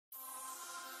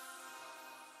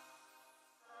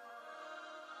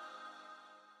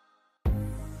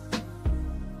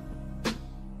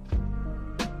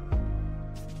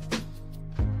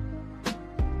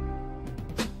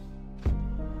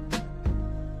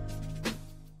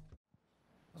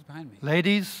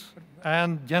Ladies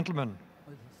and gentlemen,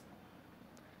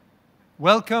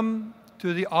 welcome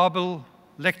to the Abel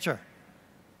Lecture.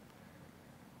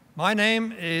 My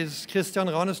name is Christian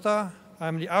Ranestad.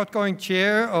 I'm the outgoing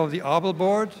chair of the Abel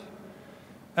Board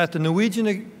at the Norwegian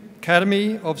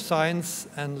Academy of Science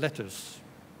and Letters.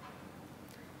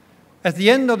 At the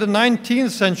end of the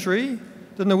 19th century,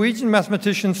 the Norwegian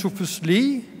mathematician Sophus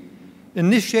Lie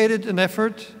initiated an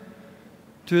effort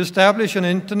to establish an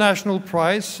international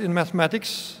prize in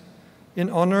mathematics in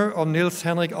honor of Niels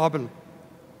Henrik Abel.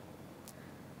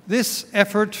 This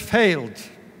effort failed,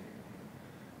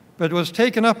 but was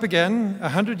taken up again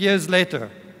 100 years later.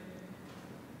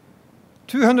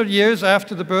 200 years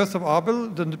after the birth of Abel,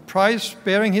 the prize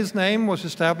bearing his name was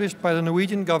established by the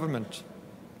Norwegian government.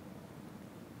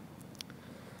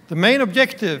 The main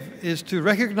objective is to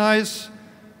recognize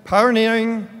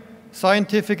pioneering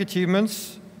scientific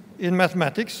achievements in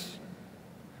mathematics.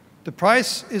 The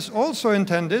prize is also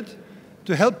intended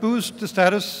to help boost the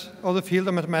status of the field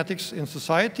of mathematics in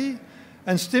society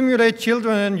and stimulate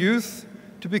children and youth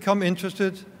to become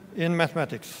interested in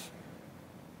mathematics.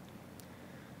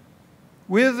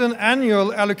 With an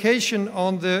annual allocation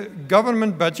on the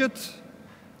government budget,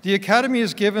 the Academy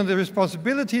is given the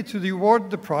responsibility to award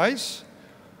the prize,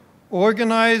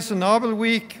 organize an Abel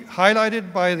Week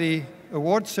highlighted by the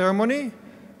award ceremony,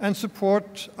 and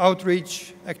support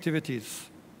outreach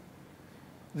activities.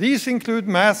 These include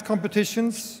math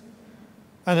competitions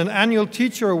and an annual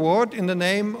teacher award in the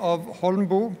name of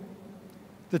Holmboe,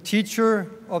 the teacher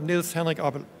of Niels Henrik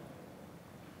Abel.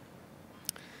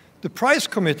 The prize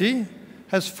committee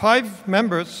has 5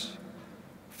 members,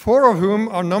 4 of whom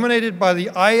are nominated by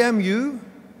the IMU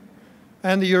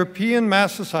and the European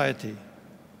Math Society.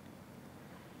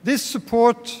 This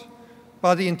support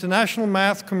by the international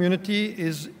math community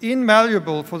is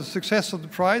invaluable for the success of the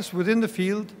prize within the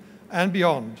field and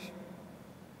beyond.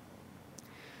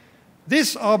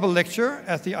 This Abel Lecture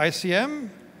at the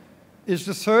ICM is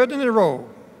the 3rd in a row.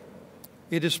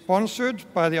 It is sponsored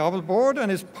by the Abel Board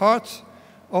and is part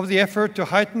of the effort to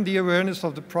heighten the awareness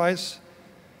of the prize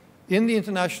in the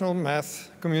international math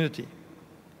community.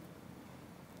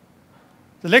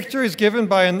 The lecture is given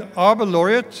by an Abel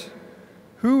laureate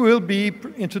who will be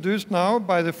introduced now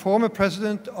by the former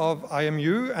president of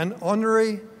IMU and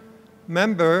honorary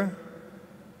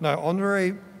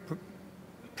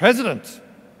president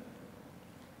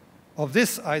of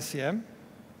this ICM,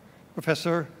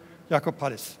 Professor Jakob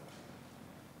Paris.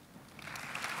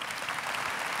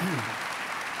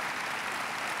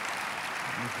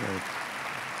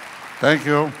 Thank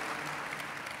you.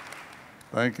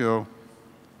 Thank you.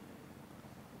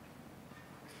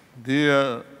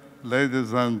 Dear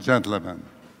ladies and gentlemen,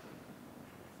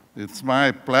 it's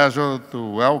my pleasure to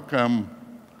welcome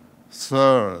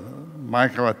Sir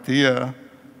Michael Atiyah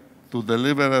to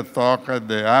deliver a talk at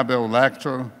the Abel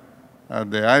Lecture at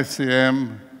the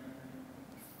ICM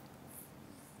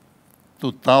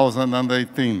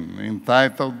 2018,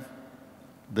 entitled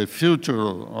The Future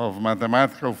of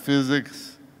Mathematical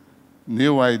Physics,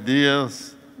 New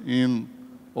Ideas in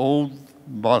Old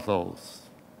Bottles.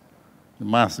 It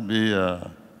must be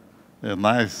a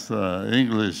nice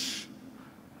English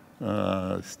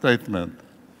statement,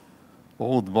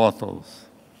 old bottles.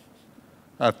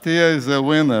 Atiyah is a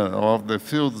winner of the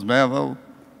Fields Medal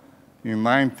in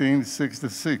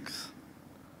 1966,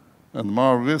 and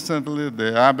more recently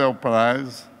the Abel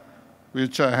Prize,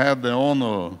 which I had the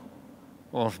honor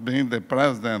of being the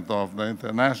president of the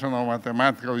International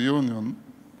Mathematical Union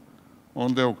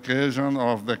on the occasion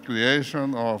of the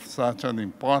creation of such an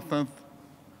important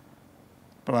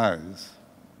prize.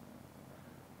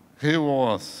 He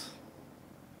was,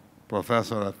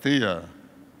 Professor Atiyah,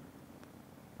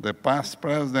 the past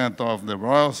president of the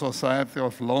Royal Society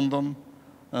of London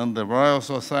and the Royal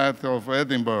Society of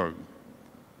Edinburgh,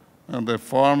 and the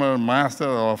former master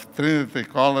of Trinity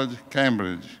College,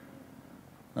 Cambridge.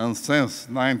 And since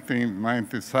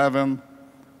 1997,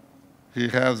 he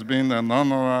has been an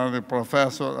honorary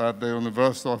professor at the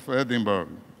University of Edinburgh.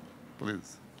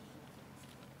 Please.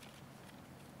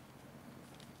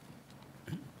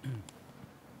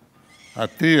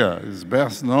 Atiyah is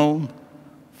best known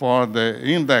for the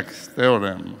index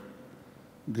theorem,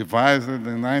 devised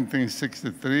in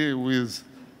 1963 with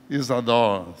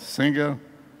Isadore Singer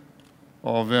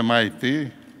of MIT,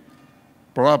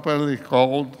 properly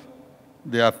called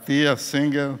the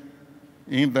Atiyah-Singer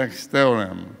index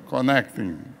theorem,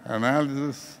 connecting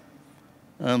analysis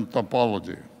and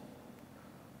topology,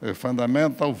 a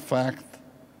fundamental fact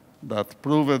that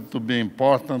proved to be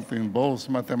important in both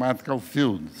mathematical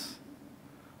fields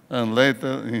and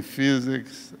later in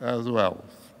physics as well.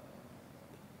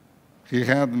 He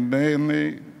had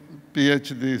many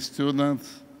PhD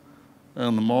students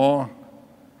and more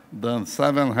than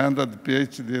 700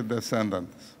 PhD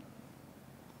descendants.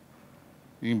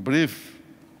 In brief,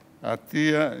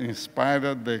 Atiyah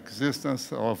inspired the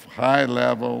existence of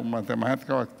high-level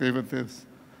mathematical activities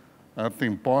at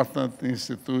important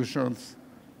institutions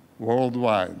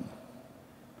worldwide.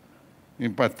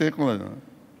 In particular,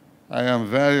 I am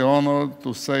very honored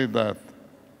to say that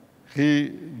he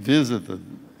visited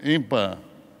IMPA,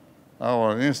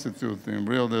 our institute in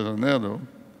Rio de Janeiro,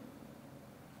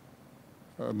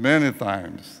 many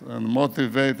times and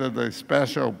motivated a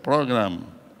special program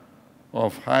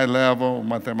of high-level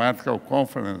mathematical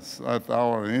conference at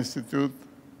our institute,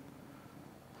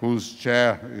 whose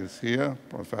chair is here,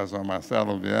 Professor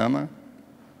Marcelo Viana,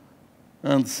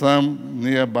 and some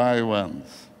nearby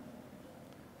ones.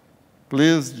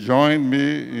 Please join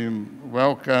me in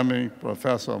welcoming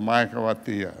Professor Michael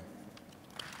Atiyah.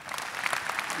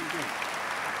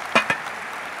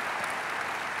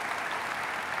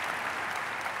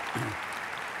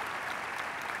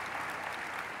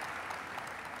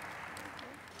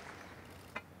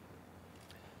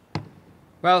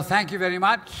 Well, thank you very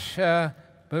much,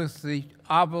 both the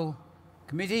Abel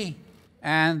Committee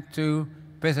and to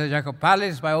Professor Jacob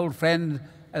Pallis, my old friend,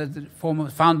 the former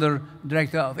founder,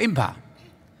 director of IMPA.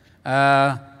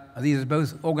 These are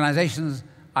both organizations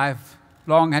I've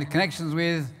long had connections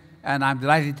with, and I'm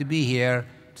delighted to be here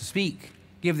to speak,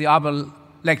 give the Abel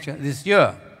Lecture this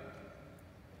year.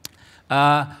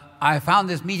 I found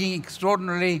this meeting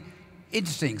extraordinarily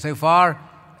interesting so far,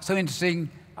 so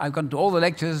interesting I've gone to all the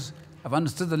lectures, I've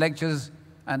understood the lectures,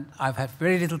 and I've had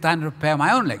very little time to prepare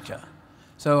my own lecture.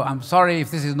 So I'm sorry if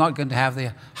this is not going to have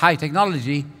the high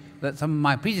technology that some of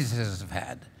my predecessors have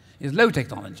had. It's low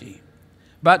technology.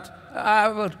 But I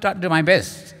will try to do my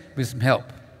best with some help.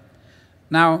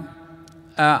 Now,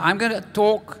 I'm going to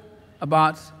talk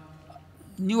about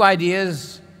new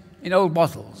ideas in old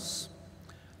bottles.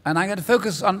 And I'm going to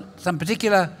focus on some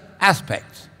particular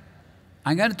aspect.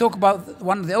 I'm going to talk about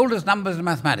one of the oldest numbers in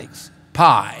mathematics,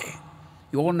 pi.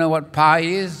 You all know what pi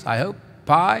is, I hope.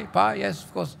 Pi, yes,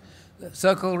 of course. The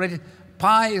circle,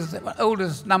 pi is the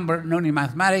oldest number known in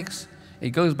mathematics. It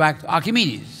goes back to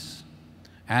Archimedes.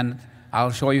 And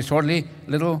I'll show you shortly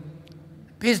little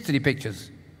history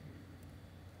pictures.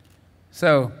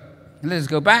 So let's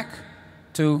go back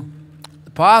to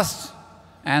the past,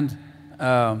 and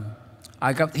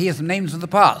I got here some names of the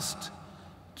past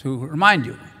to remind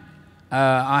you.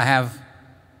 I have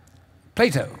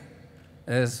Plato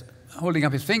as holding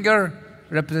up his finger,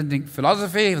 representing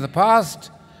philosophy of the past,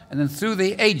 and then through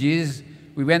the ages,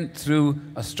 we went through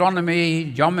astronomy,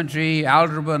 geometry,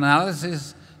 algebra,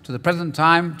 analysis, to the present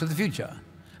time, to the future.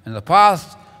 In the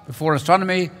past, before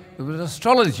astronomy, there was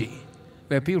astrology,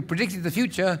 where people predicted the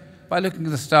future by looking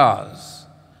at the stars.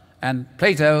 And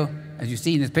Plato, as you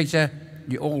see in this picture,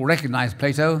 you all recognize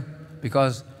Plato,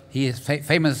 because he is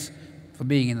famous for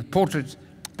being in the portrait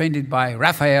painted by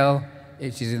Raphael,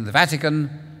 which is in the Vatican.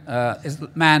 This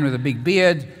man with a big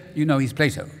beard, you know he's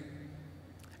Plato.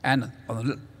 And on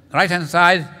the right-hand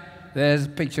side, there's a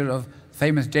picture of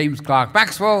famous James Clerk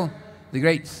Maxwell, the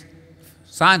great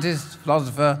scientist,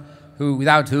 philosopher,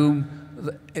 without whom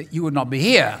you would not be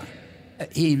here.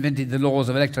 He invented the laws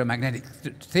of electromagnetic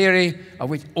theory, of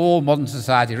which all modern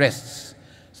society rests.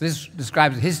 So this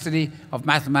describes the history of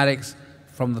mathematics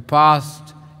from the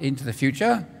past into the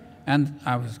future. And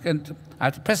I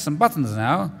have to press some buttons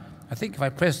now. I think if I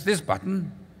press this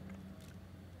button,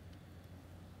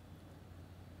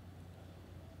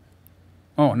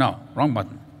 oh no, wrong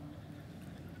button.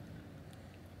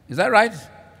 Is that right?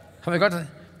 Have I got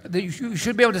you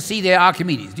should be able to see there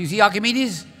Archimedes. Do you see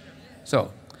Archimedes?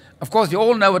 So, of course, you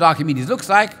all know what Archimedes looks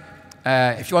like.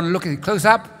 If you want to look at it close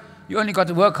up, you only got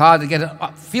to work hard to get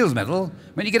a Fields Medal.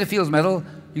 When you get a Fields Medal,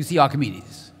 you see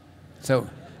Archimedes. So,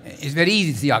 it's very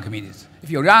easy to see Archimedes. If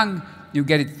you're young, you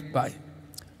get it by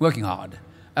working hard.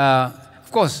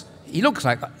 Of course, he looks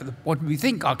like what we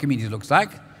think Archimedes looks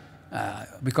like,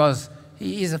 because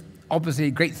he is obviously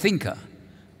a great thinker.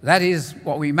 That is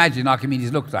what we imagine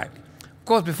Archimedes looked like. Of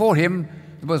course, before him,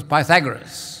 it was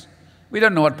Pythagoras. We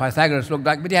don't know what Pythagoras looked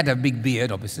like, but he had a big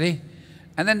beard, obviously.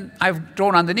 And then I've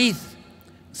drawn underneath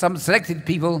some selected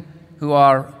people who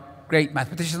are great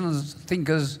mathematicians,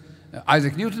 thinkers,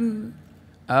 Isaac Newton,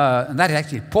 and that is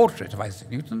actually a portrait of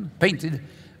Isaac Newton, painted,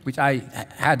 which I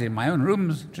had in my own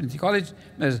rooms, Trinity College.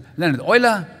 There's Leonard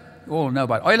Euler, you all know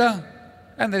about Euler,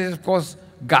 and there is, of course,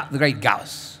 the great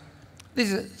Gauss.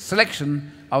 This is a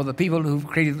selection of the people who've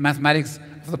created the mathematics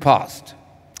of the past,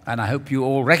 and I hope you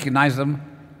all recognize them.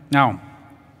 Now,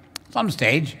 at some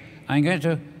stage, I'm going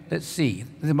to let's see.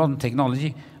 This is modern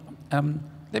technology.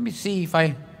 Let me see if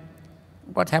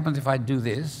what happens if I do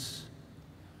this.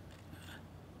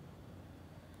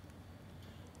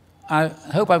 I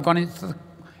hope I've gone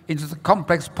into the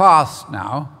complex past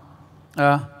now.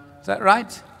 Is that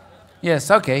right?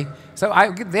 Yes, okay. So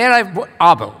there I've put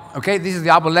Abel. Okay, this is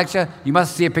the Abel lecture. You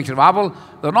must see a picture of Abel.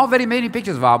 There are not very many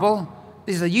pictures of Abel.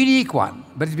 This is a unique one,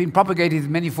 but it's been propagated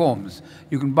in many forms.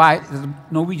 You can buy a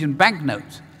Norwegian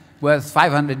banknote worth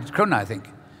 500 krona, I think,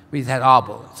 which had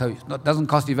Abel. So it doesn't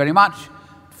cost you very much.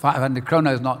 500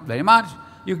 krona is not very much.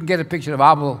 You can get a picture of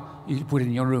Abel. You can put it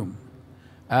in your room.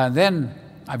 And then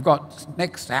I've got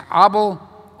next to Abel,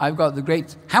 I've got the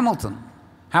great Hamilton.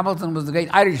 Hamilton was the great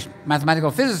Irish mathematical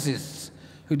physicist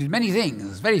who did many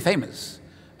things, very famous.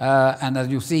 And as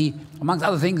you'll see, amongst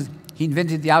other things, he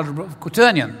invented the algebra of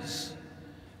quaternions.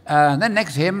 And then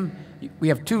next to him, we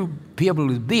have two people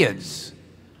with beards.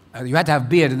 You had to have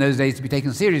beard in those days to be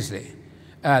taken seriously.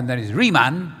 And there is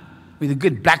Riemann with a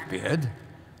good black beard,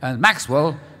 and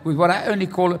Maxwell with what I only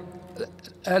call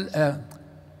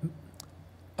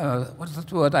what's the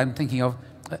word I'm thinking of?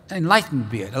 Enlightened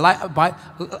beard,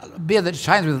 a beard that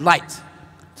shines with light.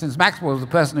 Since Maxwell was the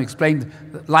person who explained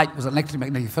that light was an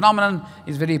electromagnetic phenomenon,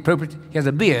 it's very appropriate. He has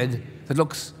a beard that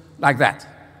looks like that.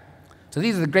 So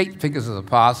these are the great figures of the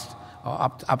past,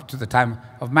 up to the time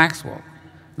of Maxwell.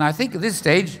 Now I think at this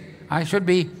stage I should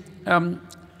be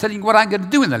telling you what I'm going to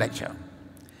do in the lecture.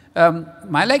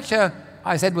 My lecture,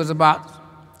 I said, was about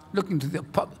looking to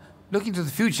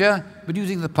the future, but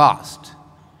using the past.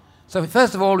 So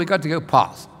first of all, we've got to go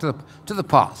past, to the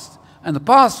past. And the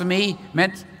past for me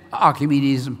meant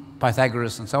Archimedes and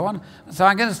Pythagoras and so on. So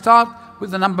I'm going to start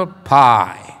with the number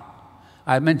pi.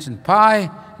 I mentioned pi.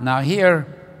 Now here,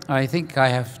 I think I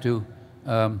have to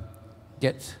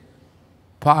get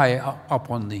pi up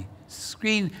on the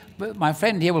screen. But my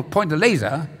friend here will point a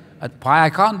laser at pi. I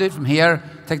can't do it from here.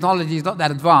 Technology is not that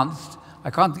advanced. I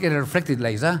can't get a reflected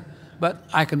laser. But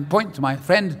I can point to my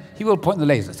friend. He will point the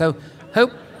laser. So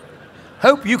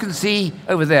hope you can see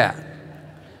over there.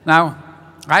 Now,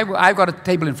 I've got a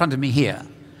table in front of me here.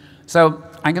 So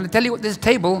I'm going to tell you what this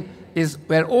table is,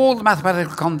 where all the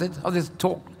mathematical content of this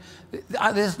talk,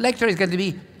 this lecture is going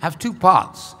to have two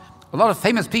parts. A lot of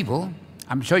famous people.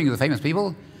 I'm showing you the famous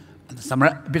people, and some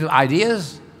bit of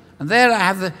ideas, and there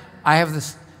I have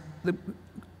the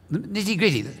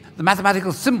nitty-gritty, the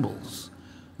mathematical symbols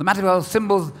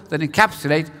that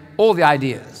encapsulate all the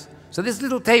ideas. So this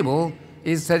little table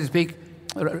is, so to speak,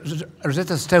 a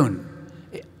Rosetta Stone.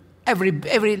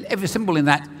 Every symbol in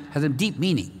that has a deep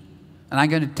meaning, and I'm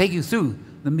going to take you through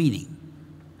the meaning.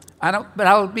 But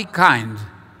I'll be kind.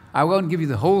 I won't give you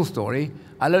the whole story.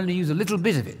 I'll only use a little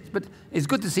bit of it. But it's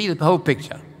good to see the whole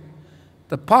picture.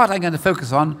 The part I'm going to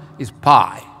focus on is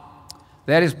pi.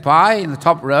 There is pi in the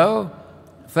top row.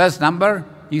 First number,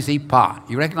 you see pi.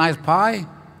 You recognize pi?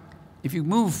 If you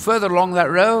move further along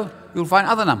that row, you'll find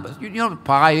other numbers. You know what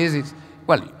pi is?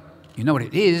 You know what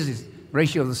it is. It's the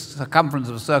ratio of the circumference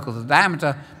of a circle to the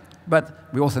diameter.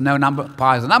 But we also know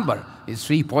pi is a number. It's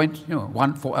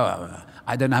 3.14.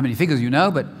 I don't know how many figures you know,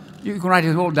 but you can write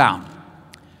it all down.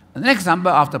 And the next number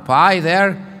after pi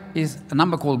there is a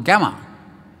number called gamma.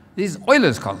 This is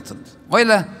Euler's constant.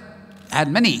 Euler had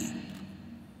many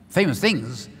famous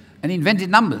things, and he invented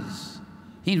numbers.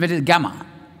 He invented gamma.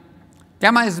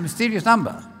 Gamma is a mysterious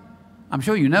number. I'm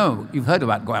sure you know, you've heard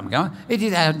about gamma. It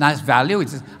has a nice value.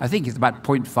 I think it's about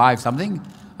 0.5 something.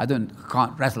 I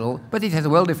can't rattle all, but it has a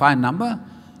well-defined number,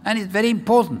 and it's very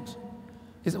important.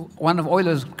 It's one of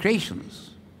Euler's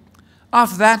creations.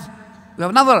 After that, we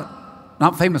have another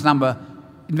famous number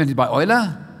invented by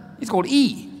Euler. It's called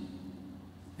E.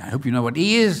 I hope you know what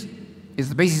E is. It's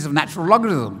the basis of natural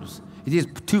logarithms. It is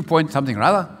 2 point something or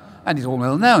other, and it's all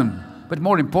well known. But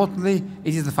more importantly,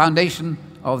 it is the foundation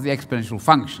of the exponential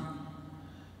function.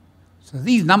 So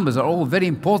these numbers are all very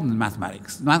important in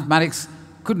mathematics. Mathematics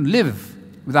couldn't live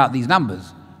without these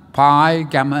numbers: pi,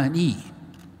 gamma, and E.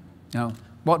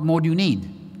 What more do you need?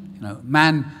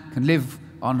 Man can live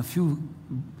on a few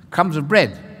crumbs of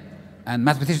bread, and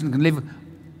mathematicians can live.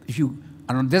 If you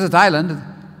are on a desert island,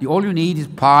 all you need is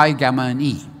pi, gamma, and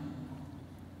E.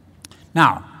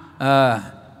 Now,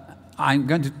 I'm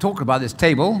going to talk about this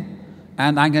table,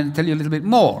 and I'm going to tell you a little bit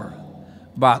more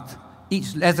about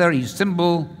each letter, each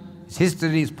symbol, its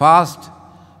history, its past.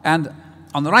 And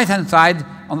on the right-hand side,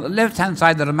 on the left-hand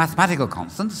side, there are mathematical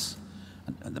constants.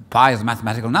 And the pi is a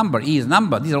mathematical number, E is a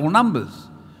number. These are all numbers.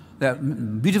 They're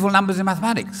beautiful numbers in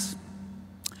mathematics.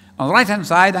 On the right-hand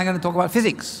side, I'm going to talk about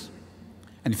physics.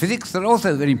 And in physics, there are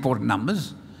also very important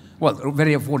numbers. Well, they're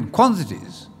very important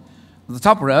quantities. On the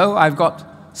top row, I've got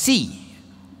C.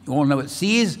 You all know what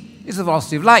c is? It's the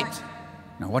velocity of light.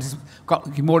 Now, what is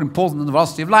more important than the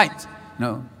velocity of light?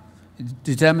 It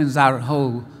determines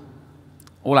all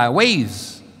our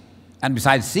waves. And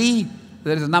besides c,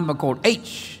 there is a number called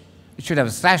h. It should have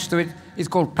a slash to it. It's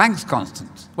called Planck's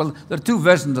constant. Well, there are two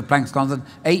versions of Planck's constant,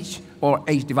 h or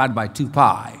h divided by 2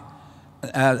 pi.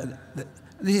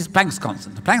 This is Planck's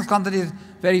constant. The Planck's constant is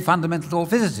very fundamental to all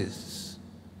physicists.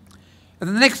 And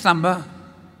then the next number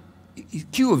is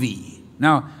q of e.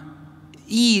 Now,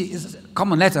 e is a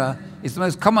common letter. It's the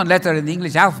most common letter in the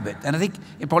English alphabet. And I think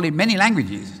in probably many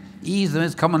languages, e is the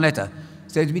most common letter.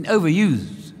 So it's been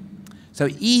overused. So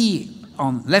e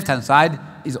on the left-hand side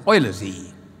is Euler's e.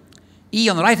 E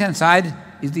on the right-hand side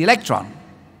is the electron.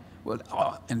 Well,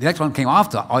 and the electron came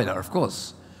after Euler, of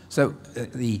course. So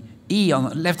the E on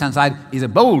the left-hand side is a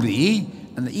bold E,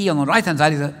 and the E on the right-hand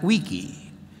side is a weak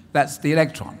E. That's the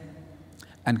electron.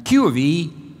 And Q of E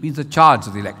means the charge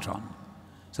of the electron.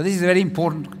 So this is a very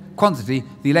important quantity,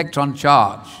 the electron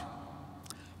charge.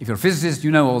 If you're a physicist,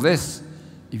 you know all this.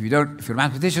 If you don't, if you're a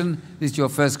mathematician, this is your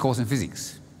first course in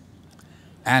physics.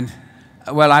 And,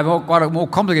 well, I've got a more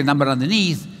complicated number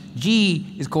underneath.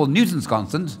 G is called Newton's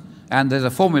constant, and there's a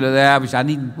formula there which I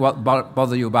needn't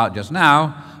bother you about just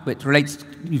now, but relates to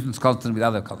Newton's constant with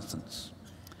other constants.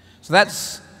 So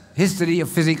that's history of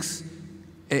physics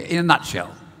in a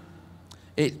nutshell.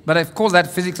 But I've called that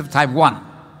physics of type 1.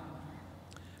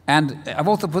 And I've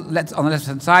also put on the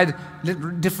left-hand side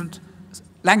different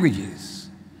languages.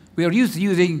 We are used to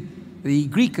using the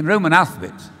Greek and Roman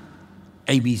alphabet.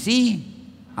 ABC,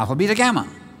 alpha, beta, gamma.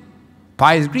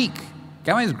 Pi is Greek.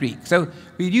 Gamma is Greek. So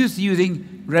we're used to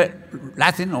using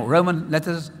Latin or Roman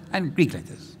letters and Greek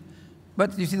letters.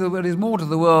 But you see, there is more to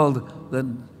the world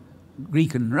than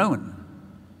Greek and Roman.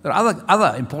 There are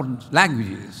other important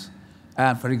languages.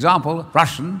 For example,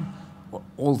 Russian, or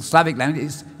all Slavic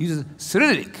languages, uses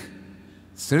Cyrillic.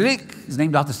 Cyrillic is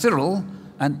named after Cyril,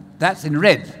 and that's in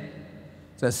red.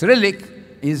 So Cyrillic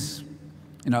is,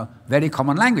 very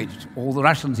common language. All the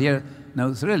Russians here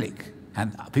know Cyrillic,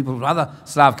 and people from other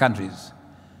Slav countries.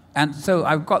 And so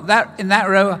I've got that, in that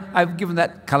row, I've given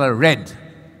that color red.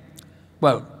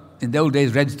 Well, in the old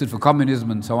days, red stood for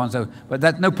communism and so on, but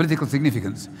that's no political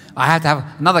significance. I had to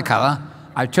have another color.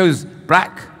 I chose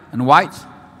black and white,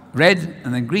 red,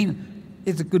 and then green.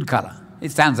 It's a good color.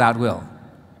 It stands out well.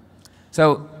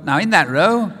 So now in that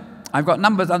row, I've got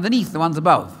numbers underneath the ones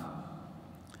above.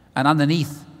 And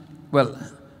underneath, well,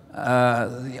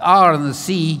 the R and the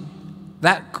C,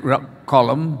 that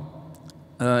column,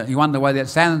 you wonder why that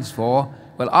stands for.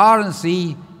 Well, R and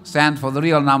C stand for the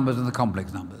real numbers and the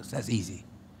complex numbers. That's easy.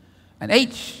 And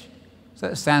H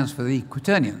stands for the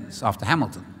quaternions, after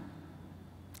Hamilton.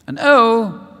 And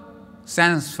O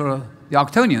stands for the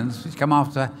octonions, which come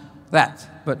after that.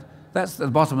 But that's at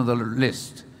the bottom of the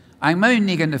list. I'm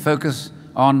only going to focus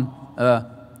on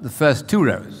the first 2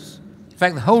 rows. In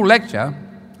fact, the whole lecture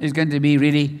is going to be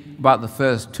really about the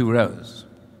first 2 rows.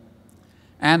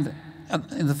 And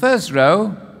in the first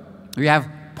row, we have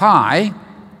pi.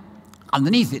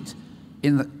 Underneath it,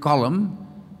 in the column,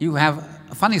 you have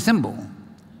a funny symbol.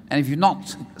 And if you're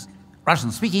not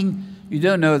Russian-speaking, you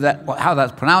don't know how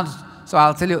that's pronounced. So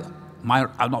I'll tell you,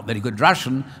 I'm not very good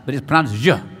Russian, but it's pronounced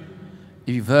zh.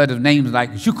 If you've heard of names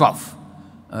like Zhukov,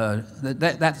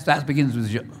 that begins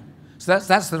with zh. So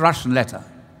that's the Russian letter.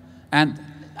 And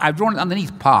I've drawn it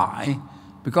underneath pi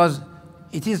because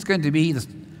it is going to be the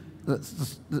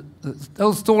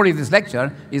whole story of this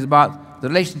lecture is about the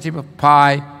relationship of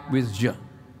pi with zh.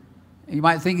 You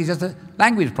might think it's just a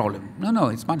language problem. No,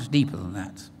 it's much deeper than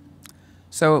that.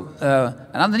 So,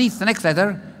 and underneath the next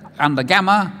letter, under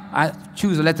gamma, I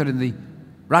choose a letter in the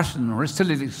Russian or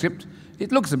Cyrillic script.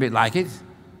 It looks a bit like it.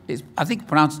 It's, I think,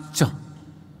 pronounced ch.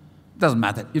 Doesn't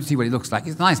matter. You'll see what it looks like.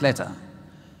 It's a nice letter.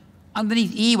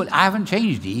 Underneath E, well, I haven't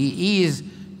changed E. E is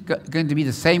going to be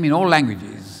the same in all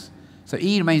languages. So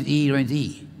E remains E, remains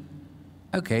E.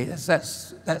 Okay, that's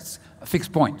a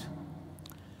fixed point.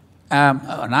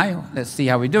 Now, let's see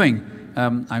how we're doing.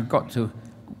 I've got to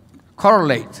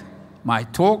correlate my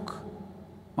talk,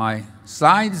 my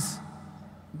slides,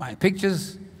 my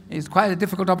pictures. It's quite a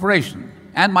difficult operation,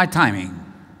 and my timing.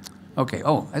 Okay,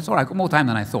 that's all right, I've got more time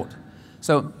than I thought.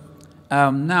 So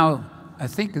now, I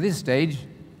think at this stage,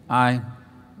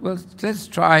 let's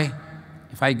try,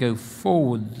 if I go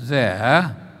forward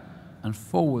there, and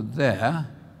forward there,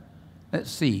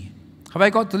 let's see. Have I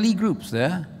got the Lie groups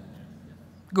there?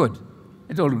 Good,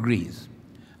 it all agrees.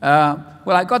 Well,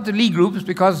 I got the Lie groups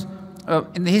because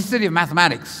in the history of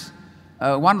mathematics,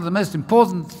 one of the most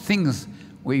important things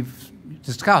we've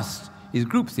discussed is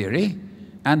group theory,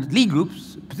 And Lie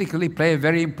groups particularly play a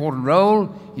very important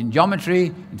role in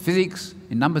geometry, in physics,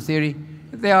 in number theory.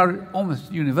 They are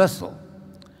almost universal.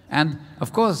 And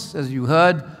of course, as you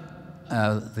heard,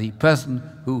 the person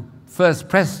who first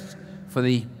pressed for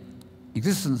the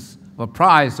existence of a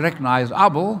prize to recognize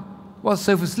Abel was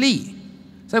Sophus Lie.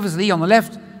 Sophus Lie on the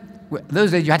left,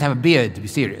 those days you had to have a beard to be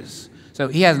serious. So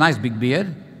he has a nice big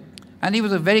beard, and he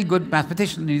was a very good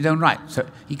mathematician in his own right. So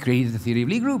he created the theory of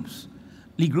Lie groups.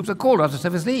 Lie groups are called after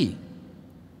Sophus Lie.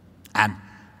 And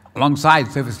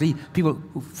alongside Sophus Lie, people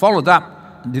who followed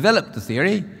up and developed the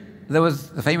theory, there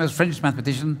was the famous French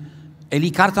mathematician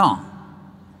Élie Cartan.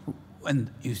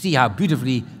 And you see how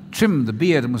beautifully trimmed the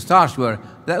beard and moustache were.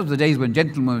 That was the days when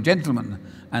gentlemen were gentlemen.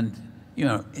 And, you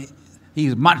know,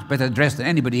 he's much better dressed than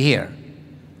anybody here.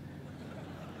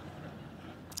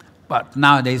 But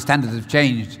nowadays, standards have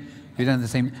changed. We've done the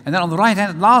same. And then on the right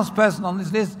hand, last person on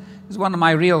this list is one of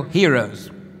my real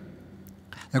heroes,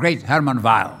 the great Hermann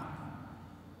Weyl.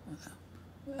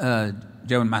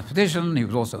 German mathematician. He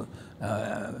was also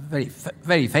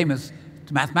very famous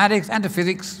to mathematics and to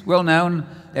physics, well known.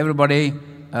 Everybody,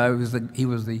 he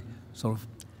was the sort of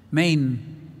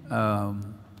main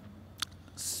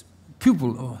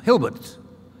pupil of Hilbert.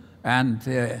 And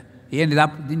he ended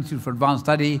up at the Institute for Advanced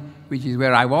Study, which is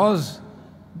where I was,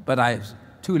 but I was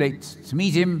too late to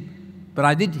meet him. But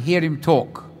I did hear him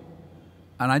talk.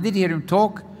 And I did hear him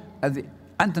talk at the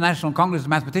International Congress of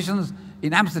Mathematicians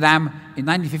in Amsterdam in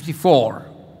 1954.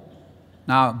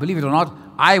 Now, believe it or not,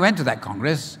 I went to that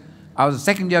Congress. I was a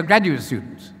second-year graduate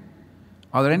student.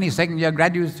 Are there any second-year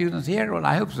graduate students here? Well,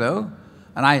 I hope so.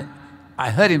 And I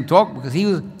heard him talk because he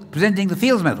was presenting the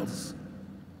Fields Medals.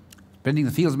 Presenting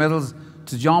the Fields Medals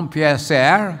to Jean-Pierre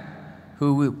Serre,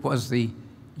 who was the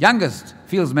youngest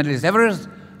Fields Medalist ever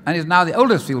and is now the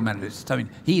oldest Fields Medalist. I mean,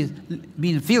 he's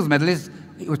been a Fields Medalist.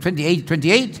 He was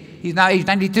 28. He's now age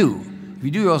 92. If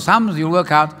you do your sums, you'll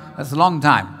work out that's a long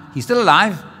time. He's still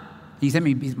alive. He sent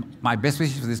me my best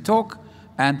wishes for this talk.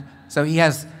 And so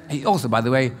he's also, by the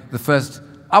way, the first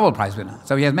Abel Prize winner.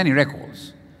 So he has many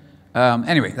records.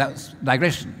 Anyway, that's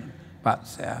digression.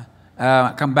 But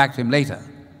I'll come back to him later.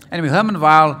 Anyway, Hermann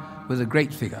Weyl was a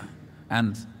great figure.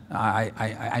 And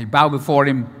I bow before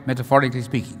him, metaphorically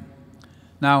speaking.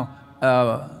 Now,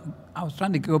 I was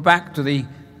trying to go back to the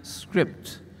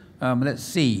script. Let's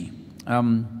see.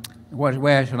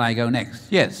 Where should I go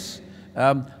next? Yes.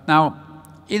 Now,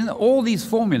 in all these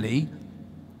formulae,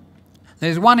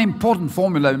 there's one important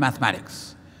formula in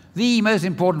mathematics. The most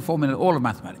important formula in all of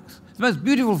mathematics. The most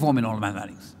beautiful formula in all of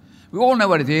mathematics. We all know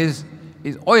what it is.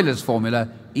 It's Euler's formula,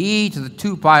 e to the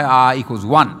 2 pi r equals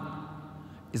 1.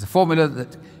 It's a formula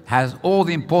that has all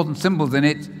the important symbols in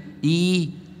it,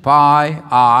 e, pi,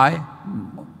 I.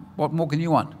 What more can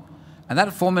you want? And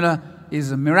that formula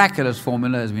is a miraculous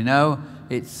formula, as we know.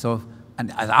 It's sort of,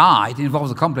 and as I, it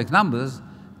involves the complex numbers.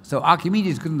 So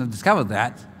Archimedes couldn't have discovered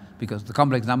that because the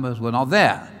complex numbers were not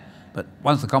there. But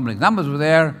once the complex numbers were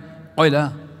there,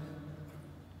 Euler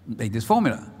made this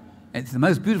formula. It's the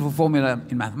most beautiful formula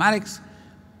in mathematics.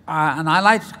 And I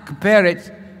like to compare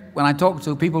it when I talk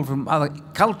to people from other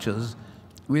cultures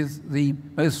with the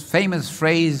most famous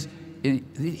phrase in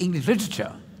the English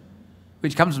literature,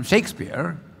 which comes from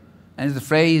Shakespeare, and is the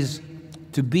phrase,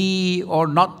 to be or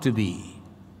not to be.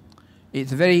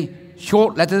 It's very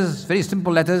short letters, very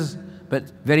simple letters,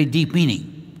 but very deep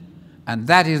meaning. And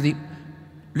that is the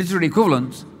literary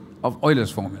equivalent of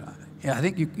Euler's formula. Yeah, I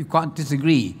think you can't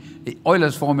disagree.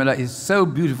 Euler's formula is so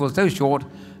beautiful, so short,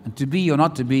 and to be or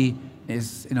not to be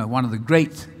is, you know, one of the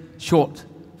great short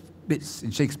bits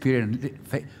in Shakespearean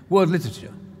world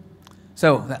literature.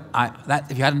 So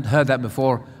if you hadn't heard that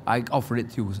before, I offer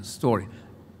it to you as a story.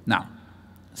 Now,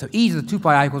 so e to the 2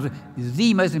 pi I equals is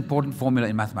the most important formula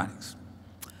in mathematics.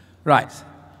 Right.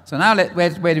 So now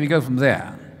where do we go from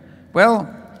there? Well,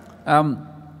 I'm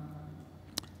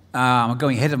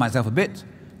going ahead of myself a bit,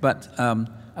 but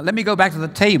let me go back to the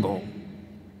table.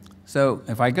 So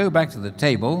if I go back to the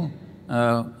table,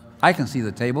 I can see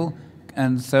the table,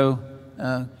 and so,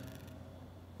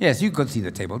 yes, you could see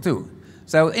the table too.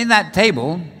 So in that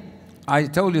table, I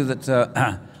told you that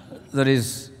that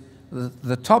is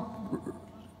the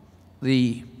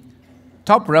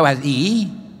top row has E,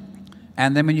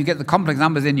 and then when you get the complex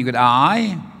numbers in, you get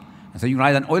I, and so you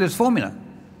write an Euler's formula.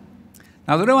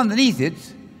 Now the row underneath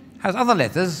it has other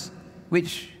letters,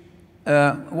 which,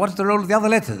 what's the role of the other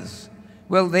letters?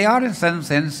 Well, they are in some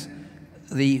sense,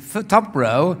 the top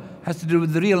row has to do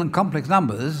with the real and complex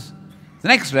numbers. The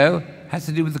next row has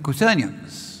to do with the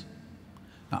quaternions.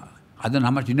 Now, I don't know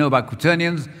how much you know about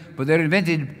quaternions, but they're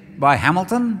invented by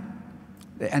Hamilton,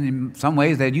 and in some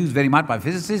ways they're used very much by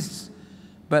physicists.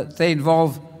 but they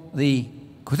involve the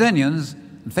quaternions,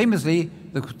 and famously,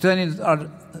 the quaternions are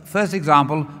the first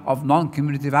example of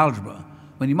non-commutative algebra.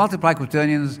 When you multiply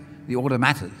quaternions, the order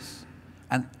matters.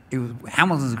 And it was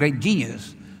Hamilton's great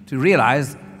genius to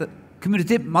realize that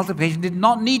commutative multiplication did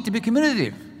not need to be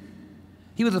commutative.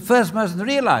 He was the first person to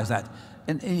realize that.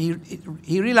 And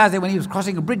he realized that when he was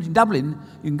crossing a bridge in Dublin.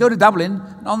 You can go to Dublin,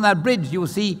 and on that bridge you will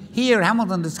see here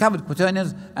Hamilton discovered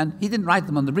quaternions, and he didn't write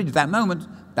them on the bridge at that moment.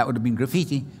 That would have been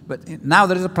graffiti. But now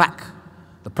there is a plaque.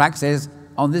 The plaque says,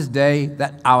 on this day,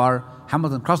 that hour,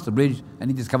 Hamilton crossed the bridge and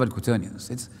he discovered quaternions.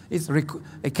 It's an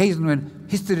occasion when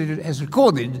history has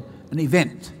recorded an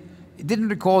event. It didn't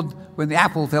record when the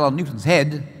apple fell on Newton's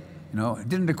head. It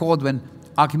didn't record when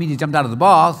Archimedes jumped out of the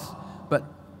bath. But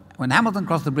when Hamilton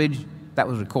crossed the bridge, that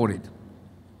was recorded.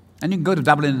 And you can go to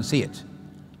Dublin and see it.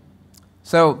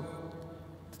 So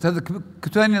the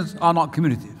quaternions are not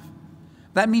commutative.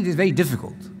 That means it's very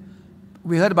difficult.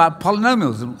 We heard about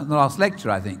polynomials in the last lecture,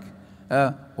 I think,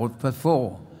 or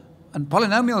before. And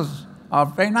polynomials are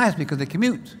very nice because they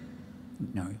commute.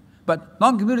 But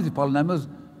non-commutative polynomials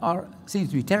seem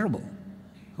to be terrible.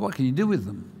 What can you do with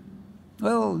them?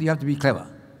 Well, you have to be clever.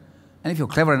 And if you're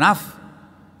clever enough,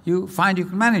 you find you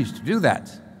can manage to do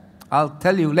that. I'll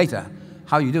tell you later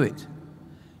how you do it.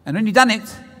 And when you've done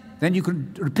it, then you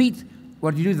can repeat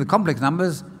what you do with the complex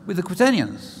numbers with the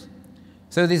quaternions.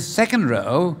 So this second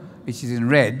row, which is in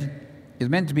red, is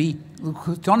meant to be the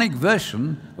quaternion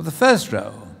version of the first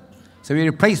row. So we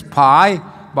replace pi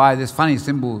by this funny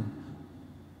symbol,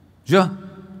 je,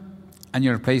 and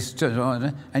you replace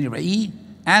and you replace e,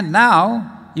 and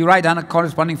now you write down a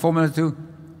corresponding formula to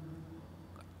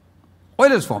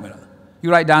Euler's formula.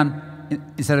 You write down,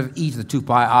 instead of e to the 2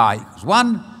 pi r equals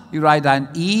 1, you write down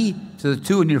e to the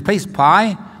 2, and you replace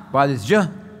pi by this je,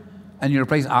 and you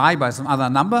replace I by some other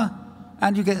number,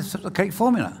 and you get the correct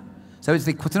formula. So it's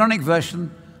the quaternionic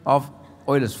version of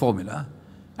Euler's formula,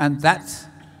 and that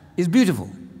is beautiful.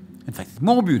 In fact, it's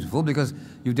more beautiful because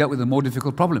you've dealt with a more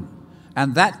difficult problem.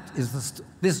 And that is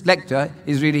this lecture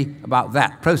is really about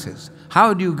that process.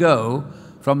 How do you go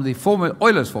from the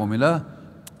Euler's formula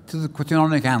to the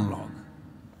quaternionic analog?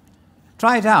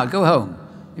 Try it out. Go home.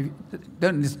 If you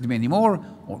don't listen to me anymore,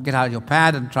 or get out your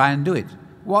pad and try and do it.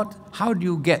 How do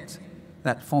you get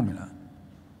that formula?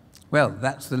 Well,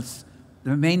 that's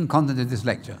the main content of this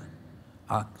lecture.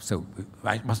 So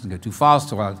I mustn't go too fast,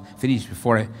 so I'll finish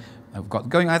before I've got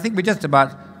going. I think we're just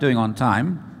about doing on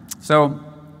time. So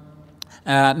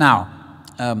now,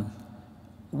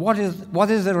 what is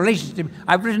the relationship?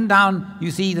 I've written down,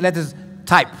 you see, the letters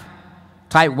type.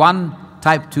 Type 1,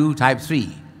 type 2, type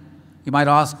 3. You might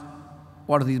ask,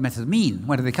 what do these letters mean?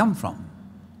 Where do they come from?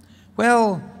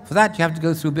 Well, for that you have to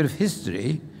go through a bit of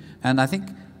history, and I think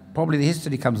probably the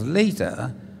history comes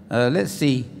later. Let's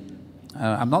see.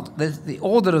 The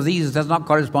order of these does not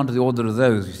correspond to the order of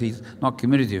those. You see, it's not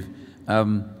commutative.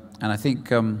 And I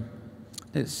think,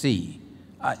 let's see.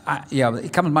 Yeah,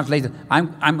 it comes much later.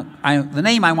 The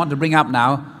name I want to bring up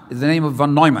now is the name of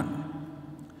von Neumann.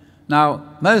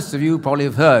 Now, most of you probably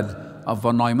have heard of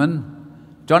von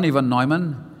Neumann, Johnny von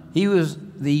Neumann. He was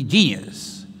the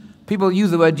genius. People use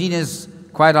the word genius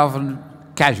quite often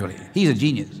casually. He's a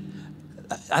genius.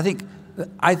 I think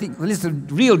the list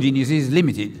of real geniuses is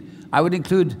limited. I would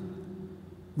include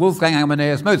Wolfgang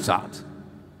Amadeus Mozart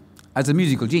as a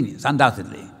musical genius,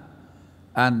 undoubtedly.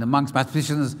 And amongst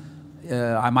mathematicians,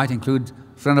 I might include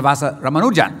Srinivasa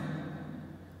Ramanujan.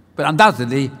 But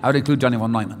undoubtedly, I would include Johnny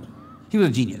von Neumann. He was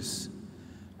a genius.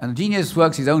 And a genius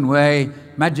works his own way,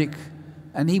 magic,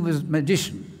 and he was a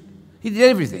magician. He did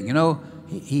everything,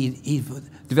 He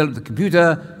developed the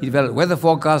computer, he developed weather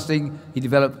forecasting, he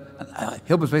developed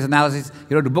Hilbert space analysis,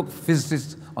 he wrote a book for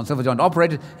physicists on self-adjoint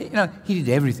operators. He did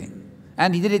everything.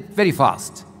 And he did it very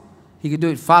fast. He could do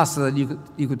it faster than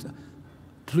you could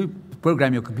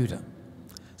program your computer.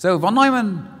 So von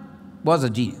Neumann was a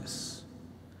genius.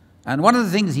 And one of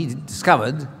the things he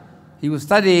discovered, he was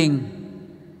studying,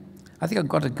 I think I've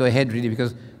got to go ahead really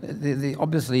because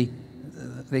obviously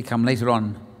they come later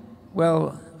on.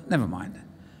 Well, never mind.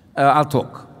 I'll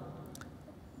talk.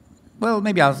 Well,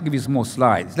 maybe I'll give you some more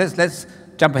slides. Let's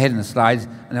jump ahead in the slides.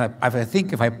 And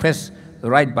if I press the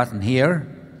right button here,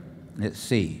 let's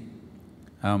see.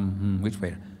 Which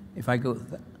way? If I go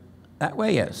that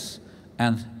way, yes.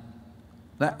 And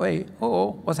that way,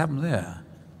 what's happened there?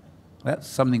 That's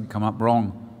something come up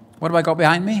wrong. What have I got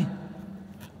behind me?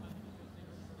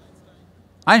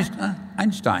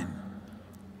 Einstein.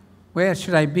 Where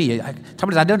should I be?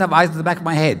 Trouble is, I don't have eyes at the back of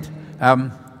my head.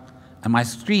 And my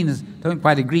screens don't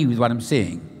quite agree with what I'm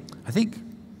seeing. I think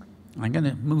I'm going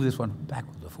to move this one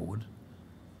backward or forward.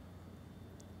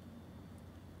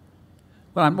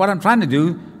 Well, what I'm trying to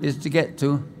do is to get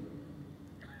to,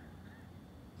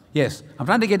 yes, I'm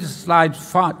trying to get to slide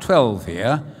 12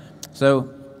 here.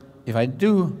 So if I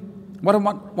do,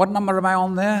 what number am I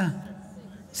on there?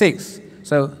 6.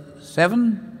 So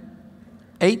 7,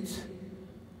 8,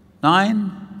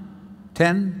 9,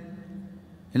 10,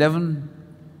 11,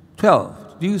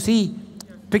 12. Do you see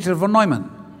picture of von Neumann?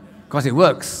 Because it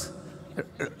works.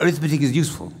 Arithmetic is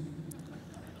useful.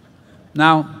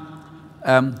 Now,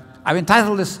 I've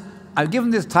entitled this, I've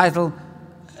given this title,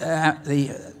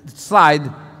 the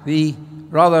slide, the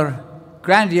rather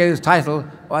grandiose title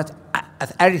of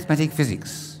Arithmetic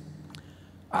Physics.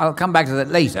 I'll come back to that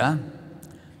later,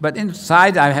 but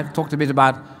inside I have talked a bit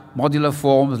about modular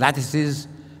forms, lattices,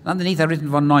 and underneath I've written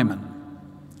von Neumann.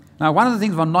 Now, one of the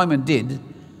things von Neumann did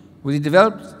was he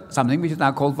developed something which is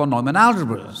now called von Neumann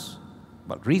algebras.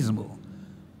 Well, reasonable.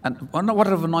 And what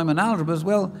are von Neumann algebras?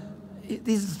 Well,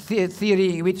 this is a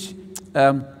theory in which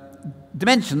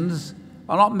dimensions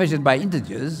are not measured by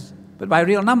integers, but by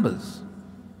real numbers.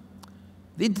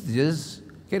 The integers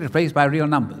get replaced by real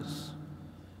numbers.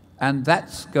 And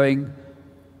that's going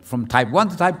from type 1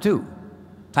 to type 2.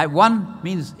 Type 1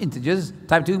 means integers,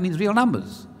 type 2 means real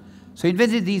numbers. So he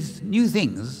invented these new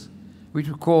things, which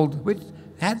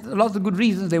had lots of good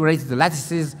reasons. They were related to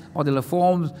lattices, modular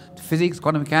forms, to physics,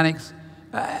 quantum mechanics,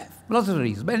 lots of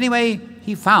reasons. But anyway,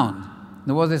 he found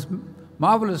there was this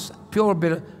marvelous, pure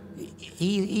bit of,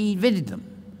 he invented them.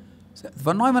 So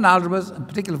von Neumann algebras, in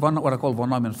particular what I call von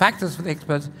Neumann factors for the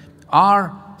experts,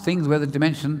 are things where the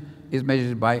dimension is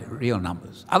measured by real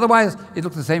numbers. Otherwise, it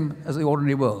looks the same as the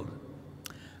ordinary world.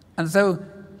 And so,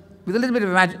 with a little bit of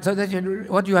imagination, so that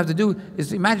what you have to do is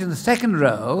to imagine the second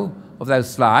row of those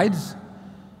slides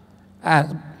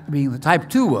as being the type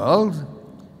 2 world,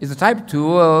 is the type 2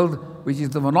 world, which is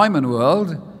the von Neumann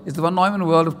world, is the von Neumann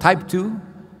world of type 2,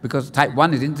 because type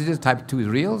 1 is integers, type 2 is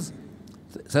reals.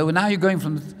 So now you're going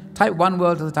from the type 1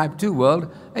 world to the type 2 world.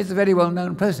 It's a very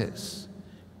well-known process.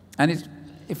 And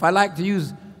if I like to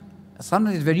use,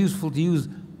 sometimes it's very useful to use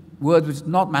words which are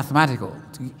not mathematical,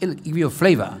 to give you a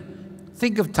flavor.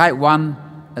 Think of type 1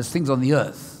 as things on the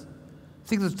earth.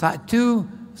 Think of type 2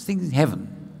 as things in heaven.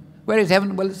 Where is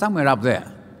heaven? Well, it's somewhere up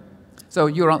there. So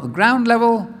you're on the ground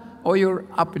level or you're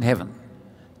up in heaven.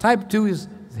 Type 2 is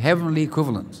the heavenly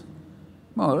equivalent.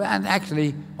 Well, and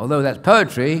actually, although that's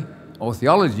poetry or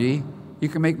theology, you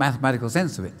can make mathematical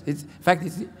sense of it. In fact,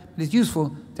 it's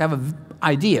useful to have an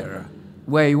idea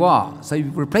where you are. So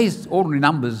you've replaced ordinary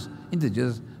numbers,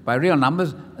 integers, by real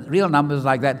numbers. Real numbers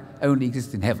like that only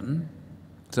exist in heaven.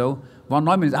 So von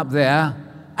Neumann is up there.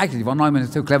 Actually, von Neumann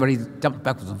is so clever he jumped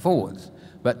backwards and forwards.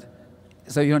 But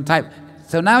so you're in type.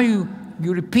 So now you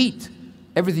repeat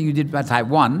everything you did by type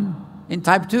 1 in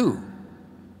type 2.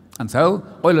 And so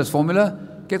Euler's formula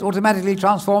gets automatically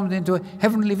transformed into a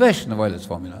heavenly version of Euler's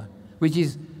formula, which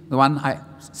is the one I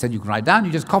said you can write down.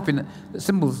 You just copy the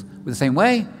symbols with the same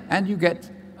way, and you get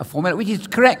a formula which is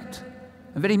correct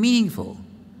and very meaningful.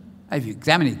 And if you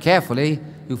examine it carefully,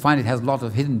 you'll find it has a lot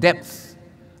of hidden depths.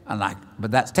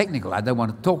 But that's technical. I don't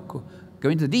want to go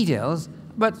into the details,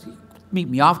 but meet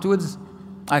me afterwards.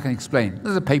 I can explain.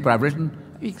 There's a paper I've written.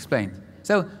 Explain.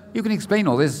 So you can explain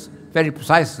all this very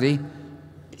precisely.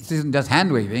 It isn't just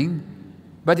hand-waving,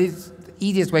 but it's the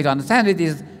easiest way to understand it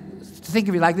is to think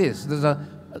of it like this. There's an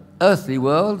earthly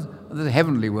world, there's a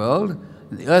heavenly world.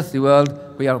 In the earthly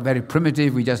world, we are very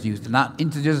primitive, we just use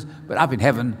integers, but up in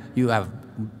heaven, you have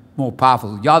more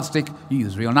powerful yardstick, you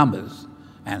use real numbers.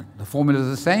 And the formula is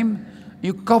the same,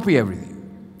 you copy everything.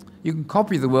 You can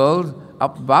copy the world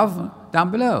up above,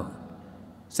 down below.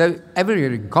 So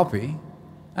everywhere you can copy,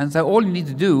 and so all you need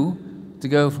to do to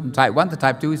go from type 1 to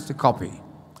type 2 is to copy.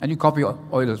 And you copy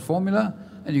Euler's formula,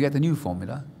 and you get the new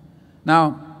formula.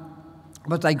 Now,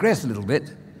 let's digress a little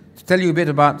bit to tell you a bit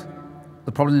about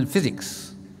the problem in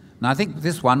physics. Now, I think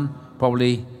this one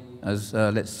probably,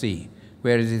 let's see,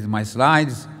 where is it in my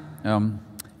slides?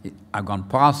 I've gone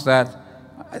past that.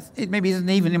 It maybe isn't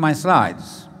even in my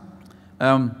slides.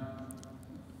 I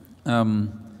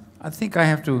think I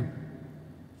have to,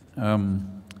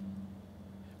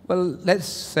 well, let's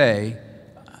say,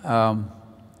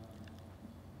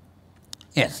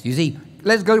 yes, you see,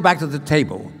 let's go back to the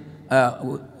table.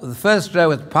 The first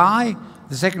row has pi,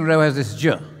 the second row has this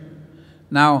j.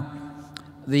 Now,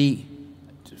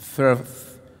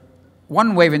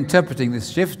 one way of interpreting this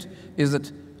shift is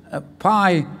that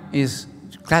pi is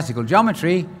classical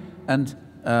geometry, and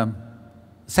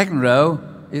second row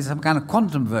is some kind of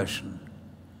quantum version.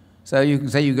 So you can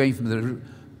say you're going from the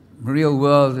real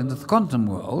world into the quantum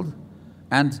world,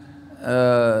 and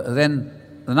then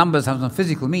the numbers have some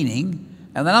physical meaning,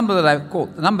 and the number that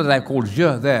I've called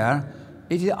j there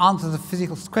it answers a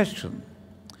physics question.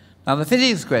 Now, the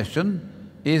physics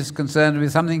question is concerned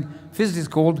with something physicists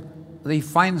called the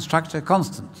fine structure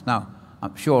constant. Now,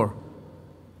 I'm sure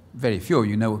very few of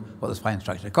you know what the fine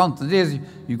structure constant is.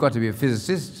 You've got to be a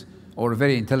physicist or a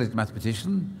very intelligent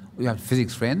mathematician, or you have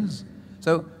physics friends.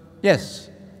 So, yes,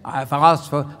 if I asked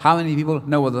for how many people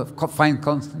know what the fine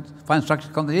structure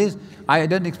constant is, I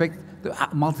don't expect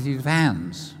a multitude of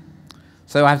hands.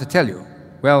 So I have to tell you.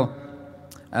 Well,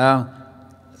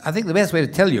 I think the best way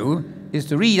to tell you is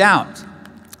to read out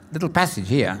a little passage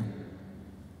here,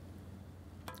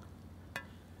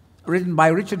 written by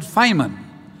Richard Feynman.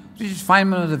 Richard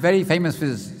Feynman was a very famous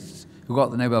physicist who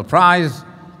got the Nobel Prize,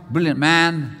 brilliant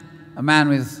man, a man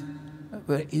with,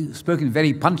 he spoke in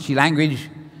very punchy language.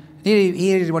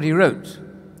 Here is what he wrote.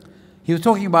 He was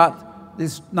talking about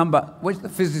this number, which the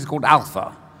physicists called